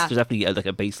fashion. I guess Yeah. there's definitely like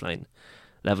a baseline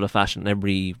level of fashion.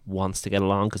 Everybody wants to get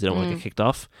along because they don't want to get kicked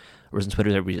off. Whereas on Twitter,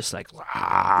 everybody's just like,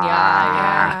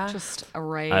 Yeah. Just a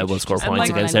rage. I will score Just points like,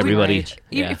 against relentless everybody. rage.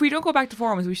 Yeah. If we don't go back to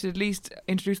forums, we should at least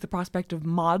introduce the prospect of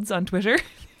mods on Twitter.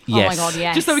 Oh my god,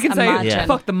 yes. Just so we can Imagine. say,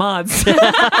 fuck the mods.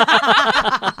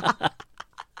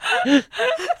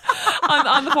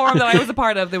 on the forum that I was a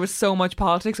part of, there was so much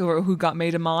politics over who got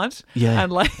made a mod. Yeah.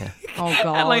 And like, Oh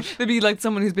god. and like there'd be like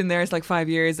someone who's been there it's like 5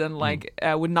 years and like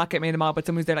would not get made a mod, but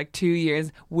someone who's there like 2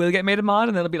 years will get made a mod,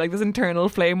 and there'll be like this internal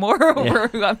flame war over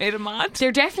who got made a mod.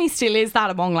 There definitely still is that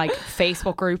among like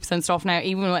Facebook groups and stuff now,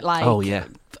 even with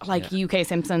like UK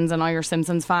Simpsons and Irish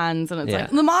Simpsons fans, and it's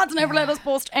like the mods never let us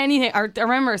post anything. I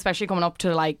remember especially coming up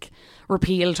to like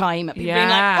repeal time and people being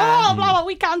like, oh blah blah,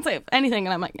 we can't say anything,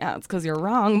 and I'm like, yeah, it's because you're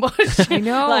wrong. But I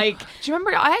know. like, do you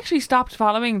remember? I actually stopped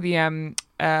following the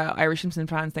Irish Simpson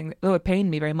fans thing, though it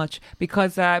pained me very much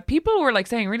because people were like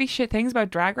saying really shit things about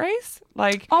Drag Race.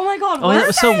 Like, oh my god, Oh, that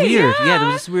was so they? weird. Yeah, there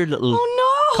was this weird little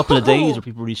Oh no, couple of days where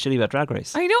people were really shitty about Drag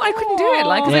Race. I know, I couldn't do it.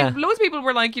 Like, 'cause, Yeah. like, loads of people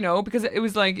were like, you know, because it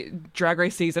was like Drag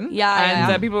Race season. Yeah, And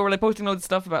yeah. people were like posting loads of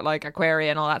stuff about like Aquaria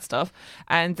and all that stuff.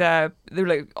 And they were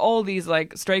like, all these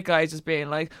like straight guys just being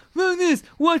like, "Fuck this,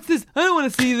 what's this? I don't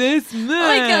want to see this.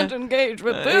 I can't engage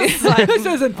with this. Like, This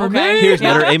isn't for okay. me." Here's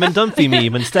another Eamon Dunphy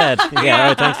meme instead. Yeah, all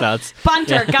right, thanks, lads.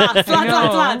 Banter, gas,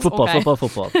 lads. Football, Okay.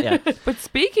 football. Yeah. But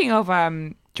speaking of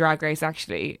Drag Race,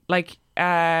 actually, like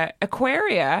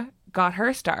Aquaria got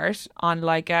her start on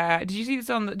like did you see this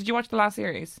on did you watch the last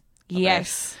series of it?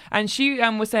 Yes. And she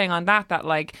was saying on that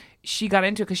like she got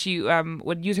into it because she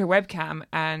would use her webcam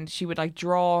and she would like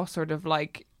draw sort of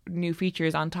like new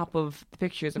features on top of the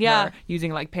pictures of Yeah. her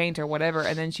using like paint or whatever,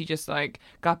 and then she just like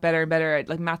got better and better at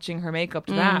like matching her makeup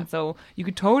to that. So you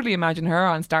could totally imagine her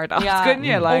on Stardust, couldn't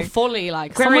you? Like, oh, fully.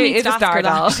 Like, Aquaria someone needs is to a ask her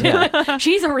Stardust. that.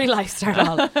 She's a real life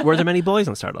Stardust. Were there many boys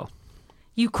on Stardoll?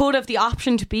 You could have the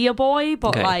option to be a boy, but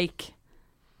Okay. like,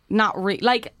 not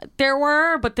like there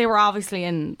were, but they were obviously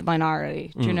in the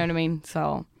minority. Do you know what I mean?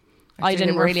 So I they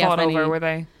didn't were really have fought any. over, were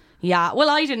they? Yeah, well,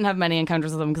 I didn't have many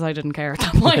encounters with them because I didn't care at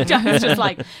that point. I was just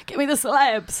like, give me the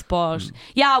celebs. But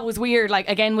yeah, it was weird. Like,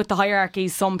 again, with the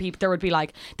hierarchies, some people, there would be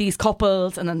like these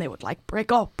couples and then they would like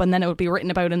break up and then it would be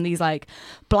written about in these like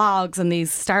blogs and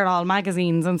these Stardoll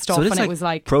magazines and stuff. So it's and like it was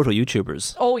like, proto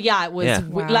YouTubers. oh yeah, it was Yeah.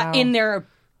 Wow. in their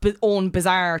own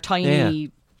bizarre, tiny Yeah.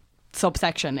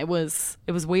 subsection. It was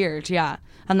weird, yeah.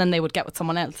 And then they would get with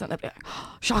someone else and they'd be like,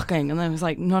 oh, shocking. And then I was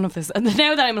like, none of this. And then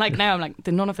now I'm like,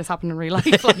 did none of this happen in real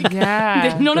life? Like,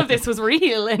 Yeah. none of this was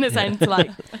real in a sense. Like,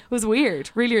 it was weird.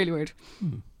 Really, really weird.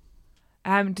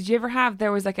 Did you ever have,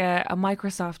 there was like a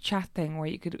Microsoft chat thing where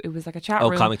you could, it was like a chat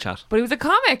room. Comic chat. But it was a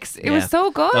comics. It Yeah. was so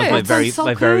good. That was sounds so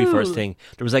my very cool. first thing.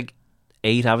 There was like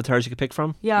 8 avatars you could pick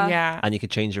from, Yeah. Yeah. and you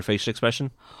could change your facial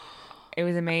expression. It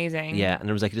was amazing. Yeah, and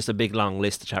there was like just a big long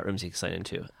list of chat rooms you could sign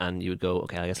into, and you would go,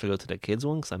 okay, I guess I'll go to the kids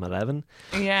one because I'm 11.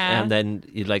 Yeah. And then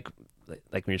you'd like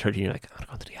when you're 13, you're like, I'm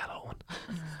going to the yellow one.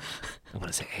 I'm going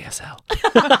to say ASL.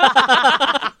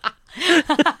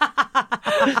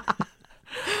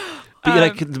 But you're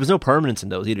like, there was no permanence in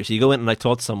those either. So you go in and like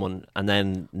talk to someone and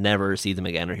then never see them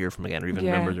again or hear from them again or even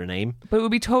Yeah. remember their name. But it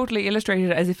would be totally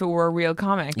illustrated as if it were a real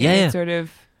comic. Yeah, It would yeah. sort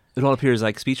of, It all appears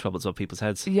like speech bubbles up people's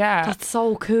heads. yeah. That's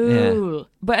so cool.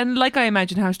 But and like I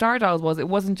imagine how Stardolls was, it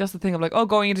wasn't just a thing of like, oh,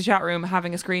 going into chat room,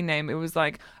 having a screen name. It was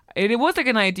like it was like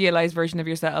an idealized version of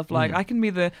yourself. Like I can be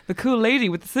the cool lady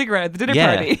with the cigarette at the dinner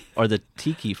Yeah, party. or the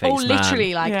tiki face Oh,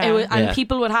 literally, man. like, Yeah. it was, and Yeah.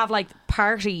 people would have like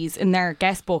parties in their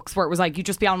guest books where it was like you'd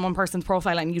just be on one person's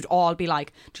profile and you'd all be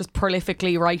like just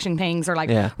prolifically writing things or like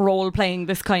Yeah. role playing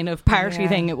this kind of party Yeah.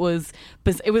 thing. It was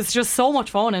just so much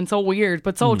fun and so weird,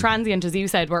 but so transient, as you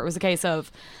said, where it was a case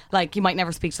of like you might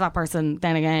never speak to that person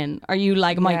then again, or you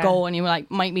like might Yeah. go and you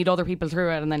like might meet other people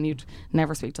through it, and then you'd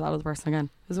never speak to that other person again.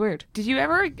 It was weird. Did you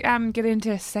ever get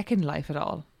into Second Life at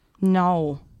all?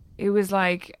 No. It was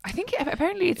like, I think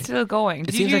apparently it's still going. It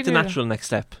Did seems you like the do it? natural next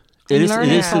step. I'm It is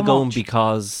learning still so going much.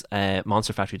 because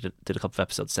Monster Factory did a couple of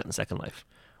episodes set in Second Life,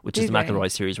 which is Did the they? McElroy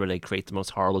series where they create the most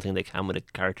horrible thing they can with a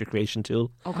character creation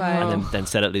tool Okay. and then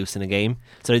set it loose in a game.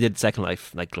 So they did Second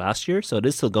Life like last year, so it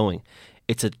is still going.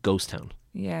 It's a ghost town.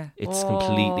 Yeah. It's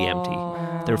completely empty.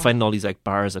 They were finding all these like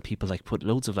bars that people like put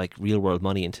loads of like real world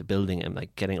money into building and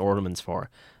like getting ornaments for,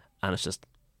 and it's just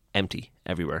empty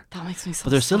everywhere. That makes me so But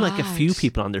there's still like a few sad.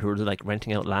 people on there who are like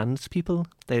renting out land to people.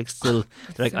 They still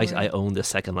they're like, I own this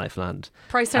Second Life land.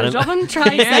 Price And out of I'm- Dublin,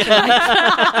 try Second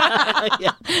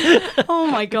Life. Oh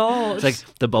my god. It's like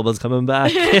the bubble's coming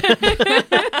back.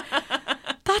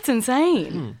 That's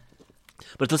insane.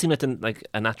 But it does seem like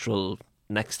a natural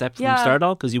next step from Yeah.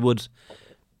 Stardust, because you would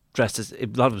dress as a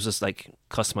lot of it was just like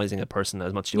customizing a person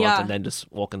as much as you want, Yeah. and then just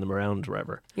walking them around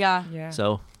wherever. Yeah. Yeah.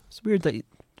 So it's weird that.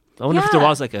 I wonder if there Yeah.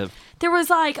 was like a. There was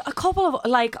like a couple of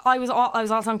like I was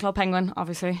also on Club Penguin,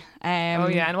 obviously. Oh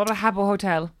yeah, and what about Habbo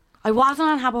Hotel? I wasn't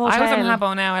on Habbo Hotel. I was on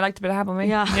Habbo now. I liked a bit of Habbo. Me.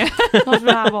 Yeah, Loved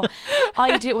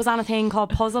Habbo. Was on a thing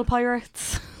called Puzzle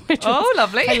Pirates. which Oh, was-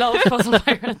 lovely. I love Puzzle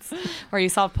Pirates, where you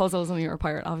solve puzzles and you're a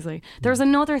pirate. Obviously, there was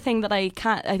another thing that I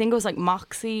think it was like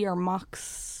Moxie or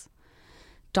Mox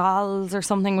Dolls or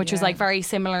something, which was Yeah. like very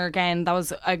similar again. That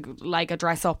was like a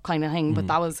dress up kind of thing,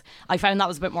 but I found that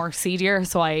was a bit more seedier,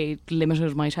 so I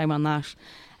limited my time on that.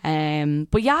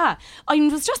 But yeah, I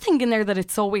was just thinking there that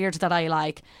it's so weird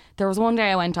that there was one day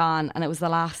I went on and it was the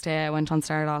last day I went on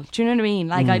Stardust. Do you know what I mean?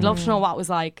 Like I'd love to know what it was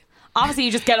like. Obviously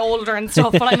you just get older and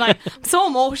stuff, but I'm so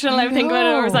emotional. I think about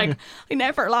it. I was like, I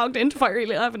never logged into Fire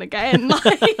 11 again. Like,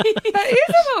 That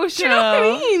is emotional. do you know what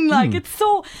I mean? Like it's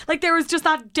so there was just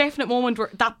that definite moment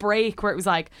that break where it was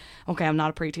like, okay, I'm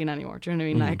not a preteen anymore. Do you know what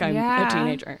I mean? Like I'm Yeah. a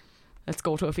teenager. Let's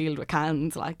go to a field with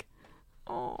cans. Like,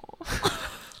 oh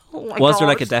my Was there God.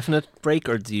 like a definite break,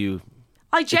 or do you?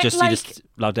 I You just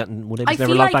logged out and one day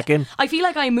never logged back in. I feel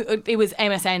like it was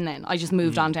MSN then. I just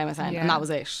moved on to MSN Yeah. and that was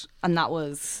it. And that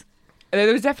was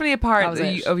There was definitely a That part was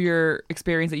that it. of your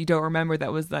experience that you don't remember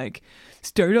that was like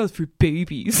Stardust for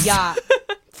babies. yeah,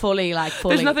 fully.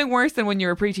 There's nothing worse than when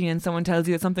you're a preteen and someone tells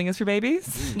you that something is for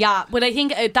babies. Yeah, but I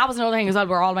think that was another thing as well,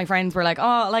 where all my friends were like,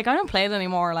 "Oh, like I don't play it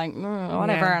anymore, like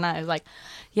whatever," Yeah. and I was like,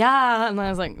 "Yeah," and I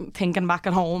was like thinking back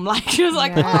at home, like she was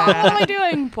like, Yeah. "Oh, what am I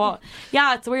doing?" But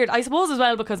yeah, it's weird. I suppose as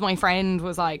well because my friend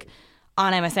was like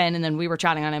on MSN, and then we were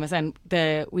chatting on MSN.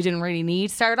 We didn't really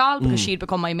need Stardust because she'd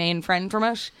become my main friend from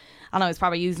it, and I was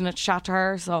probably using it to chat to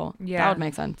her, so Yeah. that would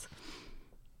make sense.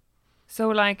 So,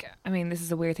 like, I mean, this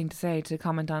is a weird thing to say, to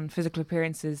comment on physical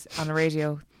appearances on a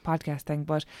radio podcast thing,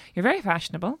 but you're very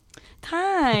fashionable.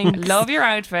 Thanks. Love your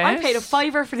outfit. I paid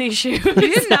 $5 for these shoes. You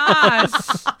did not.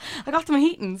 I got them at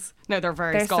Heaton's. No, they're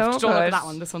very They're scuffed. so Don't look at good. that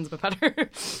one. This one's a bit better.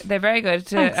 They're very good.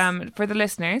 Thanks. For the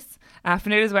listeners,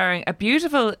 Finute is wearing a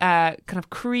beautiful kind of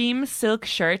cream silk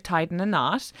shirt tied in a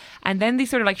knot, and then these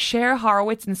sort of like Cher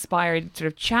Horowitz inspired sort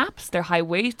of chaps. They're high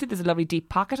waisted. There's a lovely deep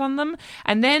pocket on them,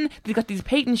 and then they've got these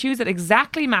Peyton shoes that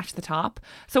exactly match the top.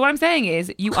 So what I'm saying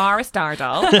is, you are a star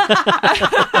doll.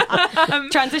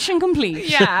 Transition complete.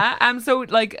 Yeah. So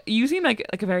like you seem like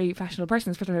a very fashionable person.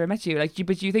 It's the first time I ever met you. Like,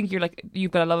 but you think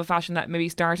you've got a love of fashion that maybe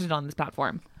started on this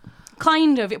platform.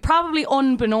 Kind of. It probably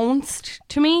unbeknownst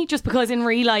to me, just because in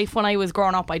real life when I was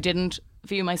growing up I didn't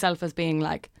view myself as being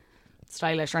like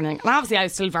stylish or anything. And obviously I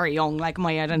was still very young, like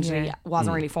my identity Yeah.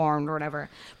 wasn't really formed or whatever.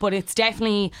 But it's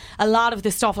definitely a lot of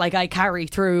the stuff like I carry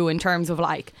through in terms of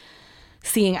like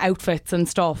seeing outfits and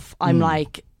stuff. I'm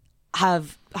like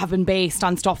have been based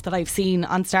on stuff that I've seen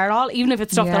on Stardust, even if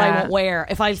it's stuff that I Yeah. won't wear.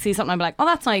 If I see something, I'm like, oh,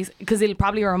 that's nice, because it'll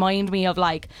probably remind me of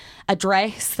like a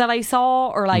dress that I saw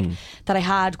or like that I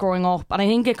had growing up. And I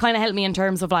think it kind of helped me in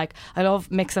terms of like, I love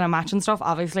mixing and matching stuff,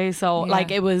 obviously. So Yeah. like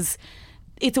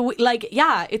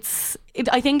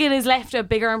I think it has left a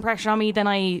bigger impression on me than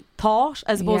I thought,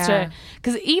 as opposed Yeah. to,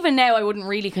 because even now I wouldn't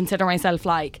really consider myself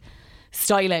like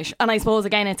stylish. And I suppose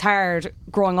again it's hard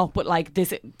growing up with like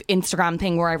this Instagram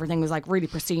thing where everything was like really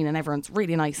pristine and everyone's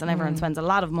really nice and everyone spends a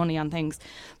lot of money on things,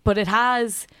 but it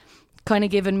has kind of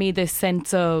given me this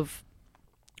sense of,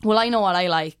 well, I know what I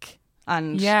like,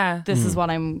 and Yeah. this is what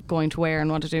I'm going to wear and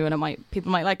want to do, and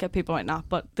people might like it, people might not,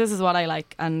 but this is what I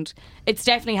like, and it's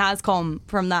definitely has come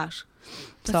from that.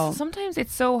 But So sometimes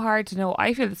it's so hard to know.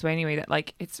 I feel this way anyway, that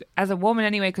like it's as a woman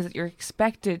anyway, because you're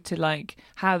expected to like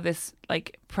have this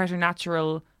like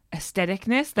preternatural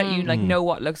aestheticness that you like know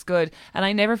what looks good, and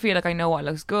I never feel like I know what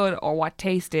looks good or what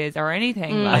taste is or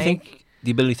anything. Like, I think the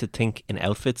ability to think in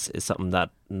outfits is something that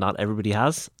not everybody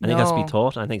has. I think it has to be No.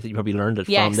 taught. I think that you probably learned it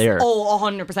yes, from there. oh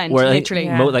 100%, Where I think literally.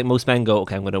 Yeah. like most men go,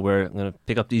 okay, I'm gonna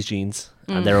pick up these jeans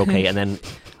and they're okay, and then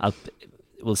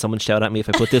will someone shout at me if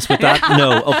I put this with that?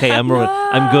 No, okay, I'm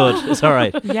good. It's all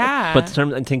right. yeah, But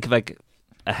and think of like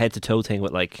a head to toe thing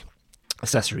with like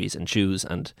accessories and shoes,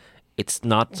 and it's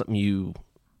not something you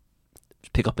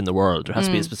pick up in the world. There has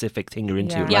to be a specific thing you're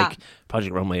into, Yeah. Yeah. like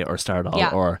Project Runway or Stardust Yeah.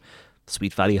 or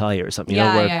Sweet Valley High or something.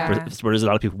 Yeah, where yeah. where there's a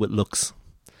lot of people with looks,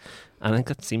 and I think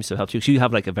that seems to help you. So you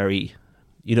have like a very,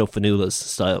 Fanula's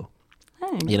style.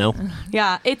 You know,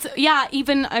 Yeah,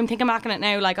 even I'm thinking back on it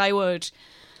now, like I would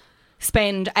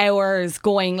spend hours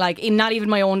going like in not even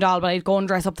my own doll, but I'd go and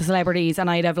dress up the celebrities, and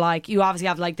I'd have like, you obviously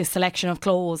have like this selection of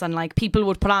clothes, and like people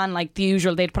would put on like the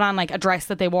usual, they'd put on like a dress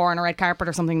that they wore on a red carpet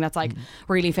or something that's like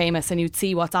really famous, and you'd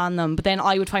see what's on them, but then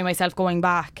I would find myself going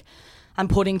back and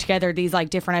putting together these like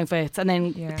different outfits and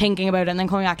then thinking about it and then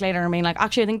coming back later and being like,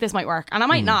 actually I think this might work, and I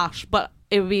might not, but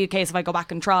it would be a case if I go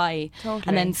back and try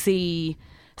and then see.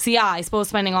 So yeah, I suppose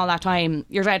spending all that time,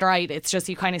 you're dead right, it's just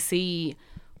you kind of see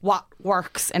what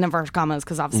works in inverted commas,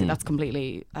 because obviously that's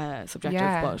completely subjective.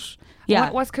 But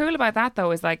yeah, what's cool about that though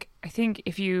is like, I think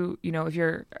if you know, if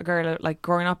you're a girl like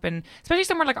growing up in, especially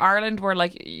somewhere like Ireland where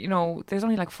like, you know, there's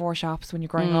only like 4 shops when you're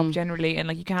growing up generally, and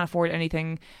like you can't afford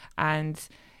anything, and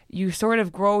you sort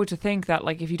of grow to think that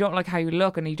like if you don't like how you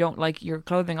look and you don't like your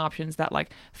clothing options, that like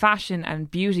fashion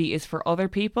and beauty is for other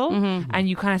people, and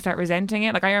you kind of start resenting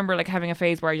it. Like I remember like having a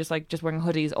phase where I just wearing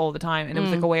hoodies all the time, and it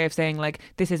was like a way of saying like,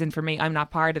 this isn't for me, I'm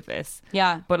not part of this.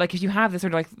 Yeah. But like if you have this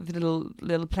sort of like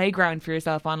little playground for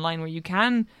yourself online where you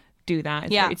can do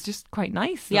that, it's just quite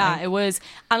nice. Yeah, it was.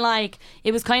 And like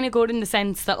it was kind of good in the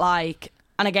sense that like,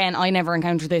 and again, I never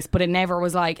encountered this, but it never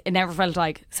felt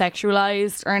like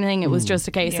sexualized or anything. It was just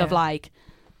a case of like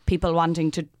people wanting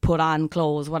to put on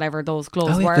clothes, whatever those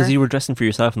clothes were. Because you were dressing for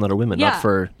yourself and other women, not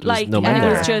for like no men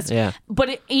there. It was just,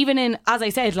 but even in, as I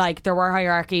said, like there were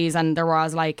hierarchies, and there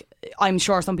was like, I'm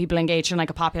sure some people engaged in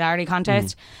like a popularity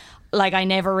contest. Like I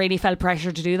never really felt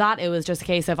pressure to do that. It was just a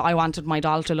case of I wanted my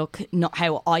doll to look not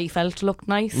how I felt looked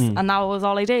nice, and that was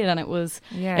all I did. And it was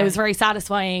very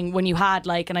satisfying when you had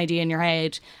like an idea in your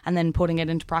head and then putting it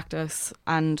into practice,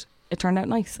 and it turned out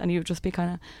nice, and you'd just be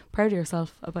kind of proud of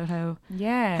yourself about how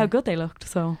good they looked.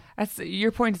 So that's,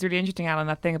 your point is really interesting, Alan.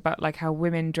 That thing about like how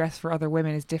women dress for other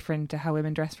women is different to how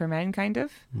women dress for men, kind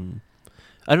of. I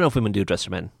don't know if women do dress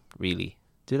for men, really.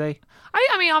 Do they?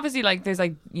 I mean, obviously, like there's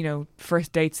like, you know,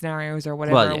 first date scenarios or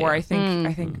whatever, where I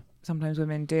think sometimes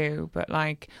women do, but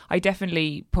like I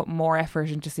definitely put more effort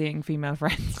into seeing female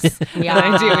friends than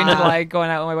I do into like going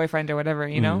out with my boyfriend or whatever,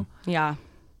 you know? Yeah,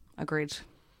 agreed.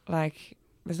 Like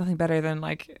there's nothing better than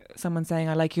like someone saying,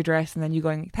 I like your dress, and then you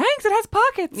going, thanks, it has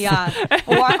pockets. Yeah.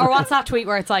 Or what's that tweet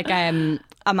where it's like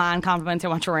a man compliments you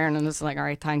on what you're wearing, and it's like, all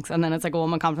right, thanks, and then it's like a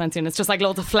woman compliments you and it's just like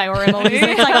loads of flower emojis.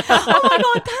 It's like, oh my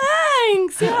god,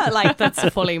 thanks. Yeah, like that's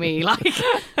fully me. Like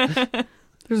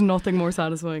there's nothing more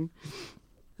satisfying.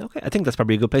 Okay, I think that's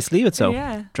probably a good place to leave it.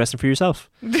 So dressing for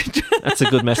yourself, that's a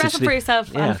good message. Dressing for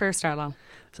yourself and for Starland.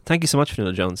 So thank you so much,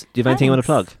 Fionnuala Jones. Do you have anything you want to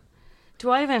plug? Do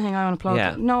I have anything I want to plug?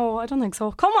 Yeah. No, I don't think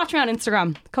so. Come watch me on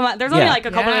Instagram. Come on. There's only like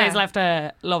a couple of days left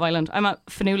to Love Island. I'm at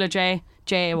Fionnuala J.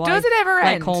 J-A-Y. Does it ever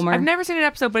end? Homer. I've never seen an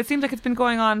episode, but it seems like it's been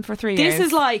going on for 3 years. This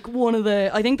is like one of the,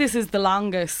 I think this is the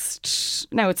longest.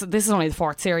 No, this is only the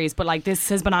 4th series, but like this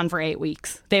has been on for 8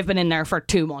 weeks. They've been in there for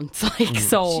 2 months. Like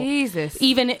so, Jesus.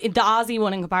 Even the Aussie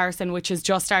one in comparison, which has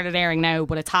just started airing now,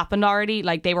 but it's happened already.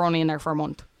 Like they were only in there for a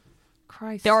month.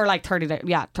 Christ. They were like 30 days.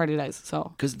 Yeah, 30 days.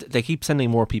 So because they keep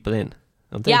sending more people in.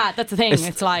 Don't they? Yeah, that's the thing.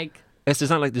 It's like. It's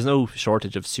not like there's no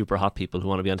shortage of super hot people who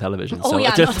want to be on television. Oh, so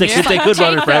yeah, they could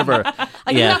run it forever. I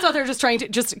think that's what they're just trying to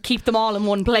just keep them all in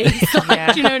one place.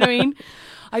 Like, do you know what I mean?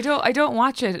 I don't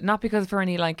watch it, not because for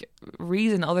any like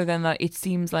reason other than that it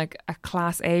seems like a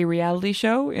class A reality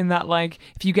show, in that like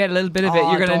if you get a little bit of it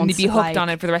you're going to be hooked on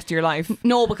it for the rest of your life.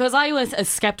 No, because I was as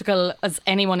skeptical as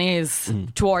anyone is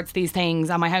towards these things,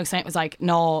 and my housemate was like,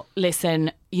 no,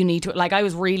 listen, you need to, like I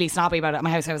was really snobby about it. My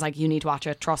housemate was like, you need to watch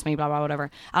it, trust me, blah blah whatever.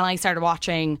 And I started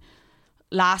watching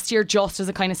last year just as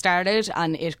it kind of started,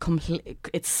 and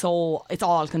it's all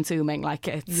consuming. Like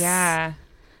it's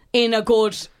in a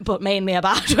good but mainly a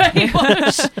bad way.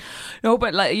 But no,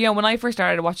 but like, you know, when I first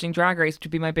started watching Drag Race, which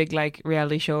would be my big like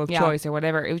reality show of choice or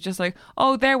whatever, it was just like,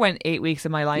 oh, there went 8 weeks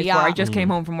of my life where I just came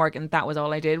home from work and that was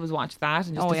all I did was watch that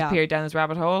and just disappeared down this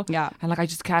rabbit hole. And like I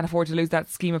just can't afford to lose that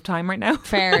scheme of time right now.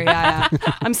 Fair.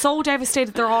 I'm so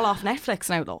devastated they're all off Netflix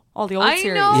now though, all the old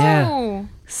series. I know.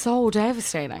 So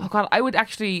devastating. Oh god, I would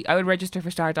register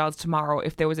for Star Dolls tomorrow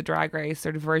if there was a Drag Race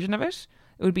sort of version of it.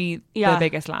 It would be the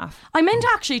biggest laugh. I meant to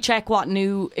actually check what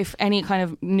new, if any kind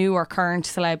of new or current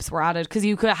celebs were added, because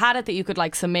you could have had it that you could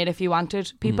like submit if you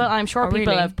wanted people. I'm sure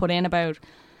people have put in about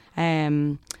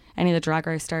any of the Drag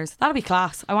Race stars. That'll be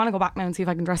class. I want to go back now and see if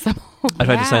I can dress them up. I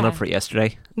tried to sign up for it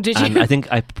yesterday. Did you? And I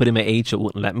think I put in my age, it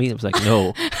wouldn't let me. It was like,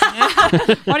 no.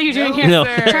 What are you doing here? No.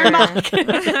 Turn back.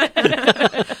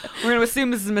 We're going to assume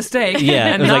this is a mistake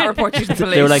and not report you to the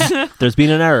police. They were like, there's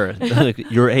been an error. Like,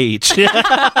 your age.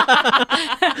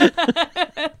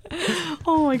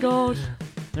 Oh my god.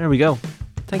 There we go.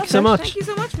 Thank you so much. Thank you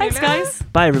so much. Thanks, guys.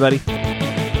 Bye, everybody.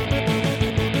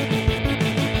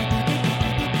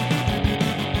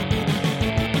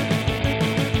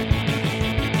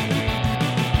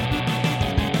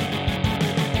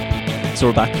 So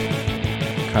we're back.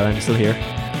 Caroline is still here.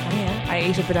 I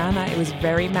ate a banana. It was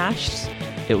very mashed.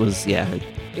 It was,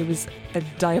 It was a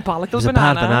diabolical It was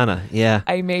banana. a bad banana, yeah.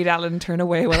 I made Alan turn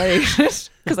away while I ate it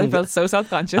because I felt so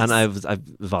self-conscious. And I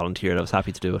volunteered. I was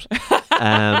happy to do it.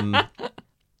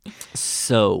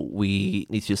 So we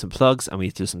need to do some plugs and we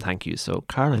need to do some thank yous. So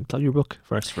Caroline, plug your book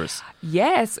first for us.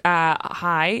 Yes.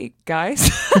 Hi, guys.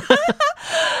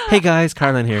 Hey guys,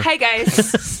 Caroline here. Hey,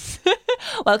 guys.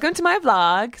 Welcome to my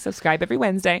vlog. Subscribe every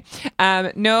Wednesday.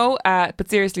 But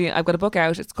seriously, I've got a book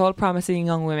out. It's called Promising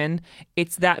Young Women.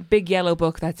 It's that big yellow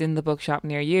book that's in the bookshop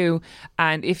near you.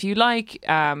 And if you like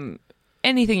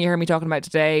anything you heard me talking about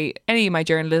today, any of my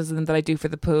journalism that I do for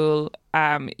the Pool,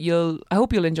 I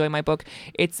hope you'll enjoy my book.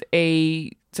 It's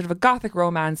a sort of a gothic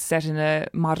romance set in a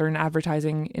modern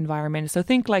advertising environment. So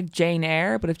think like Jane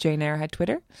Eyre, but if Jane Eyre had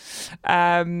Twitter.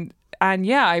 And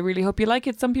yeah, I really hope you like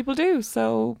it. Some people do,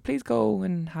 so please go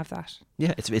and have that.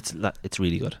 Yeah, it's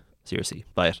really good. Seriously,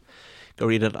 buy it. Go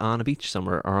read it on a beach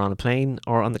somewhere, or on a plane,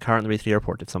 or on the car on the way to the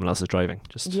airport if someone else is driving.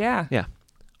 Yeah,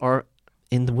 or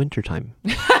in the winter time.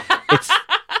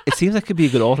 It seems like it could be a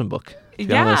good autumn book. To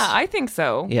be honest. I think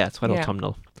so. Yeah, it's quite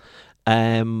autumnal.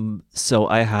 So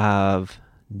I have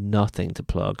nothing to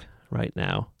plug right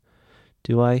now.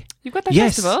 Do I? You've got that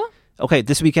festival. Okay,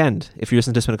 this weekend, if you're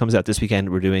listening to this when it comes out, this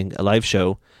weekend we're doing a live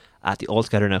show at the All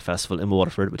Together Now Festival in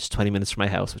Waterford, which is 20 minutes from my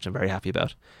house, which I'm very happy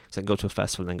about. So I can go to a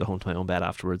festival and then go home to my own bed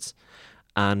afterwards.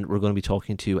 And we're going to be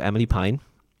talking to Emily Pine,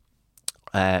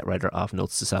 writer of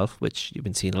Notes to Self, which you've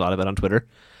been seeing a lot about on Twitter.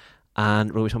 And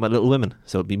we're going to be talking about Little Women.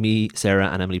 So it'll be me, Sarah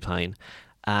and Emily Pine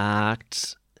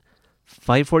at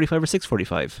 5:45 or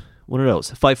 6:45. One of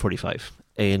those. 5:45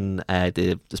 in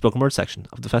the spoken word section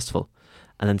of the festival.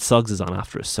 And then Suggs is on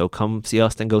after us. So come see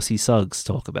us, then go see Suggs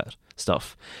talk about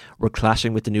stuff. We're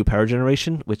clashing with the new Power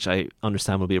Generation, which I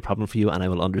understand will be a problem for you, and I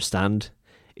will understand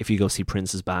if you go see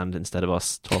Prince's band instead of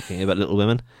us talking about Little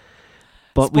Women.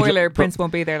 But Spoiler, Prince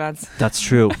won't be there, lads. That's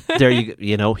true. There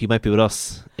you know, he might be with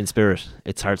us in spirit.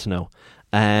 It's hard to know.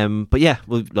 But yeah,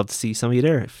 we'd love to see some of you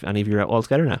there if any of you are all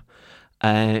together now.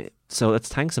 So let's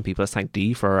thank some people. Let's thank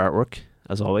Dee for our artwork,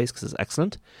 as always, because it's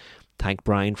excellent. Thank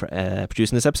Brian for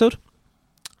producing this episode.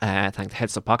 Thank the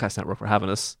Headstuff Podcast Network for having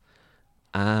us.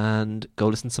 And go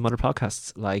listen to some other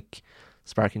podcasts like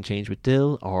Sparking Change with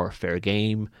Dill or Fair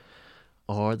Game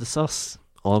or The Sus.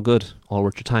 All good. All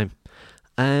worth your time.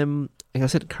 Like I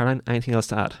said, Caroline, anything else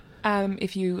to add?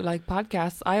 If you like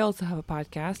podcasts, I also have a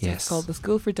podcast. Yes. It's called The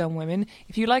School for Dumb Women.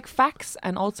 If you like facts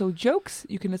and also jokes,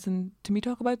 you can listen to me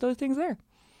talk about those things there.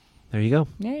 There you go.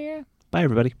 Yeah. Bye,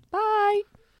 everybody. Bye.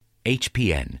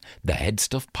 HPN, the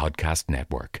Headstuff Podcast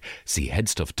Network. See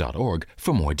headstuff.org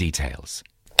for more details.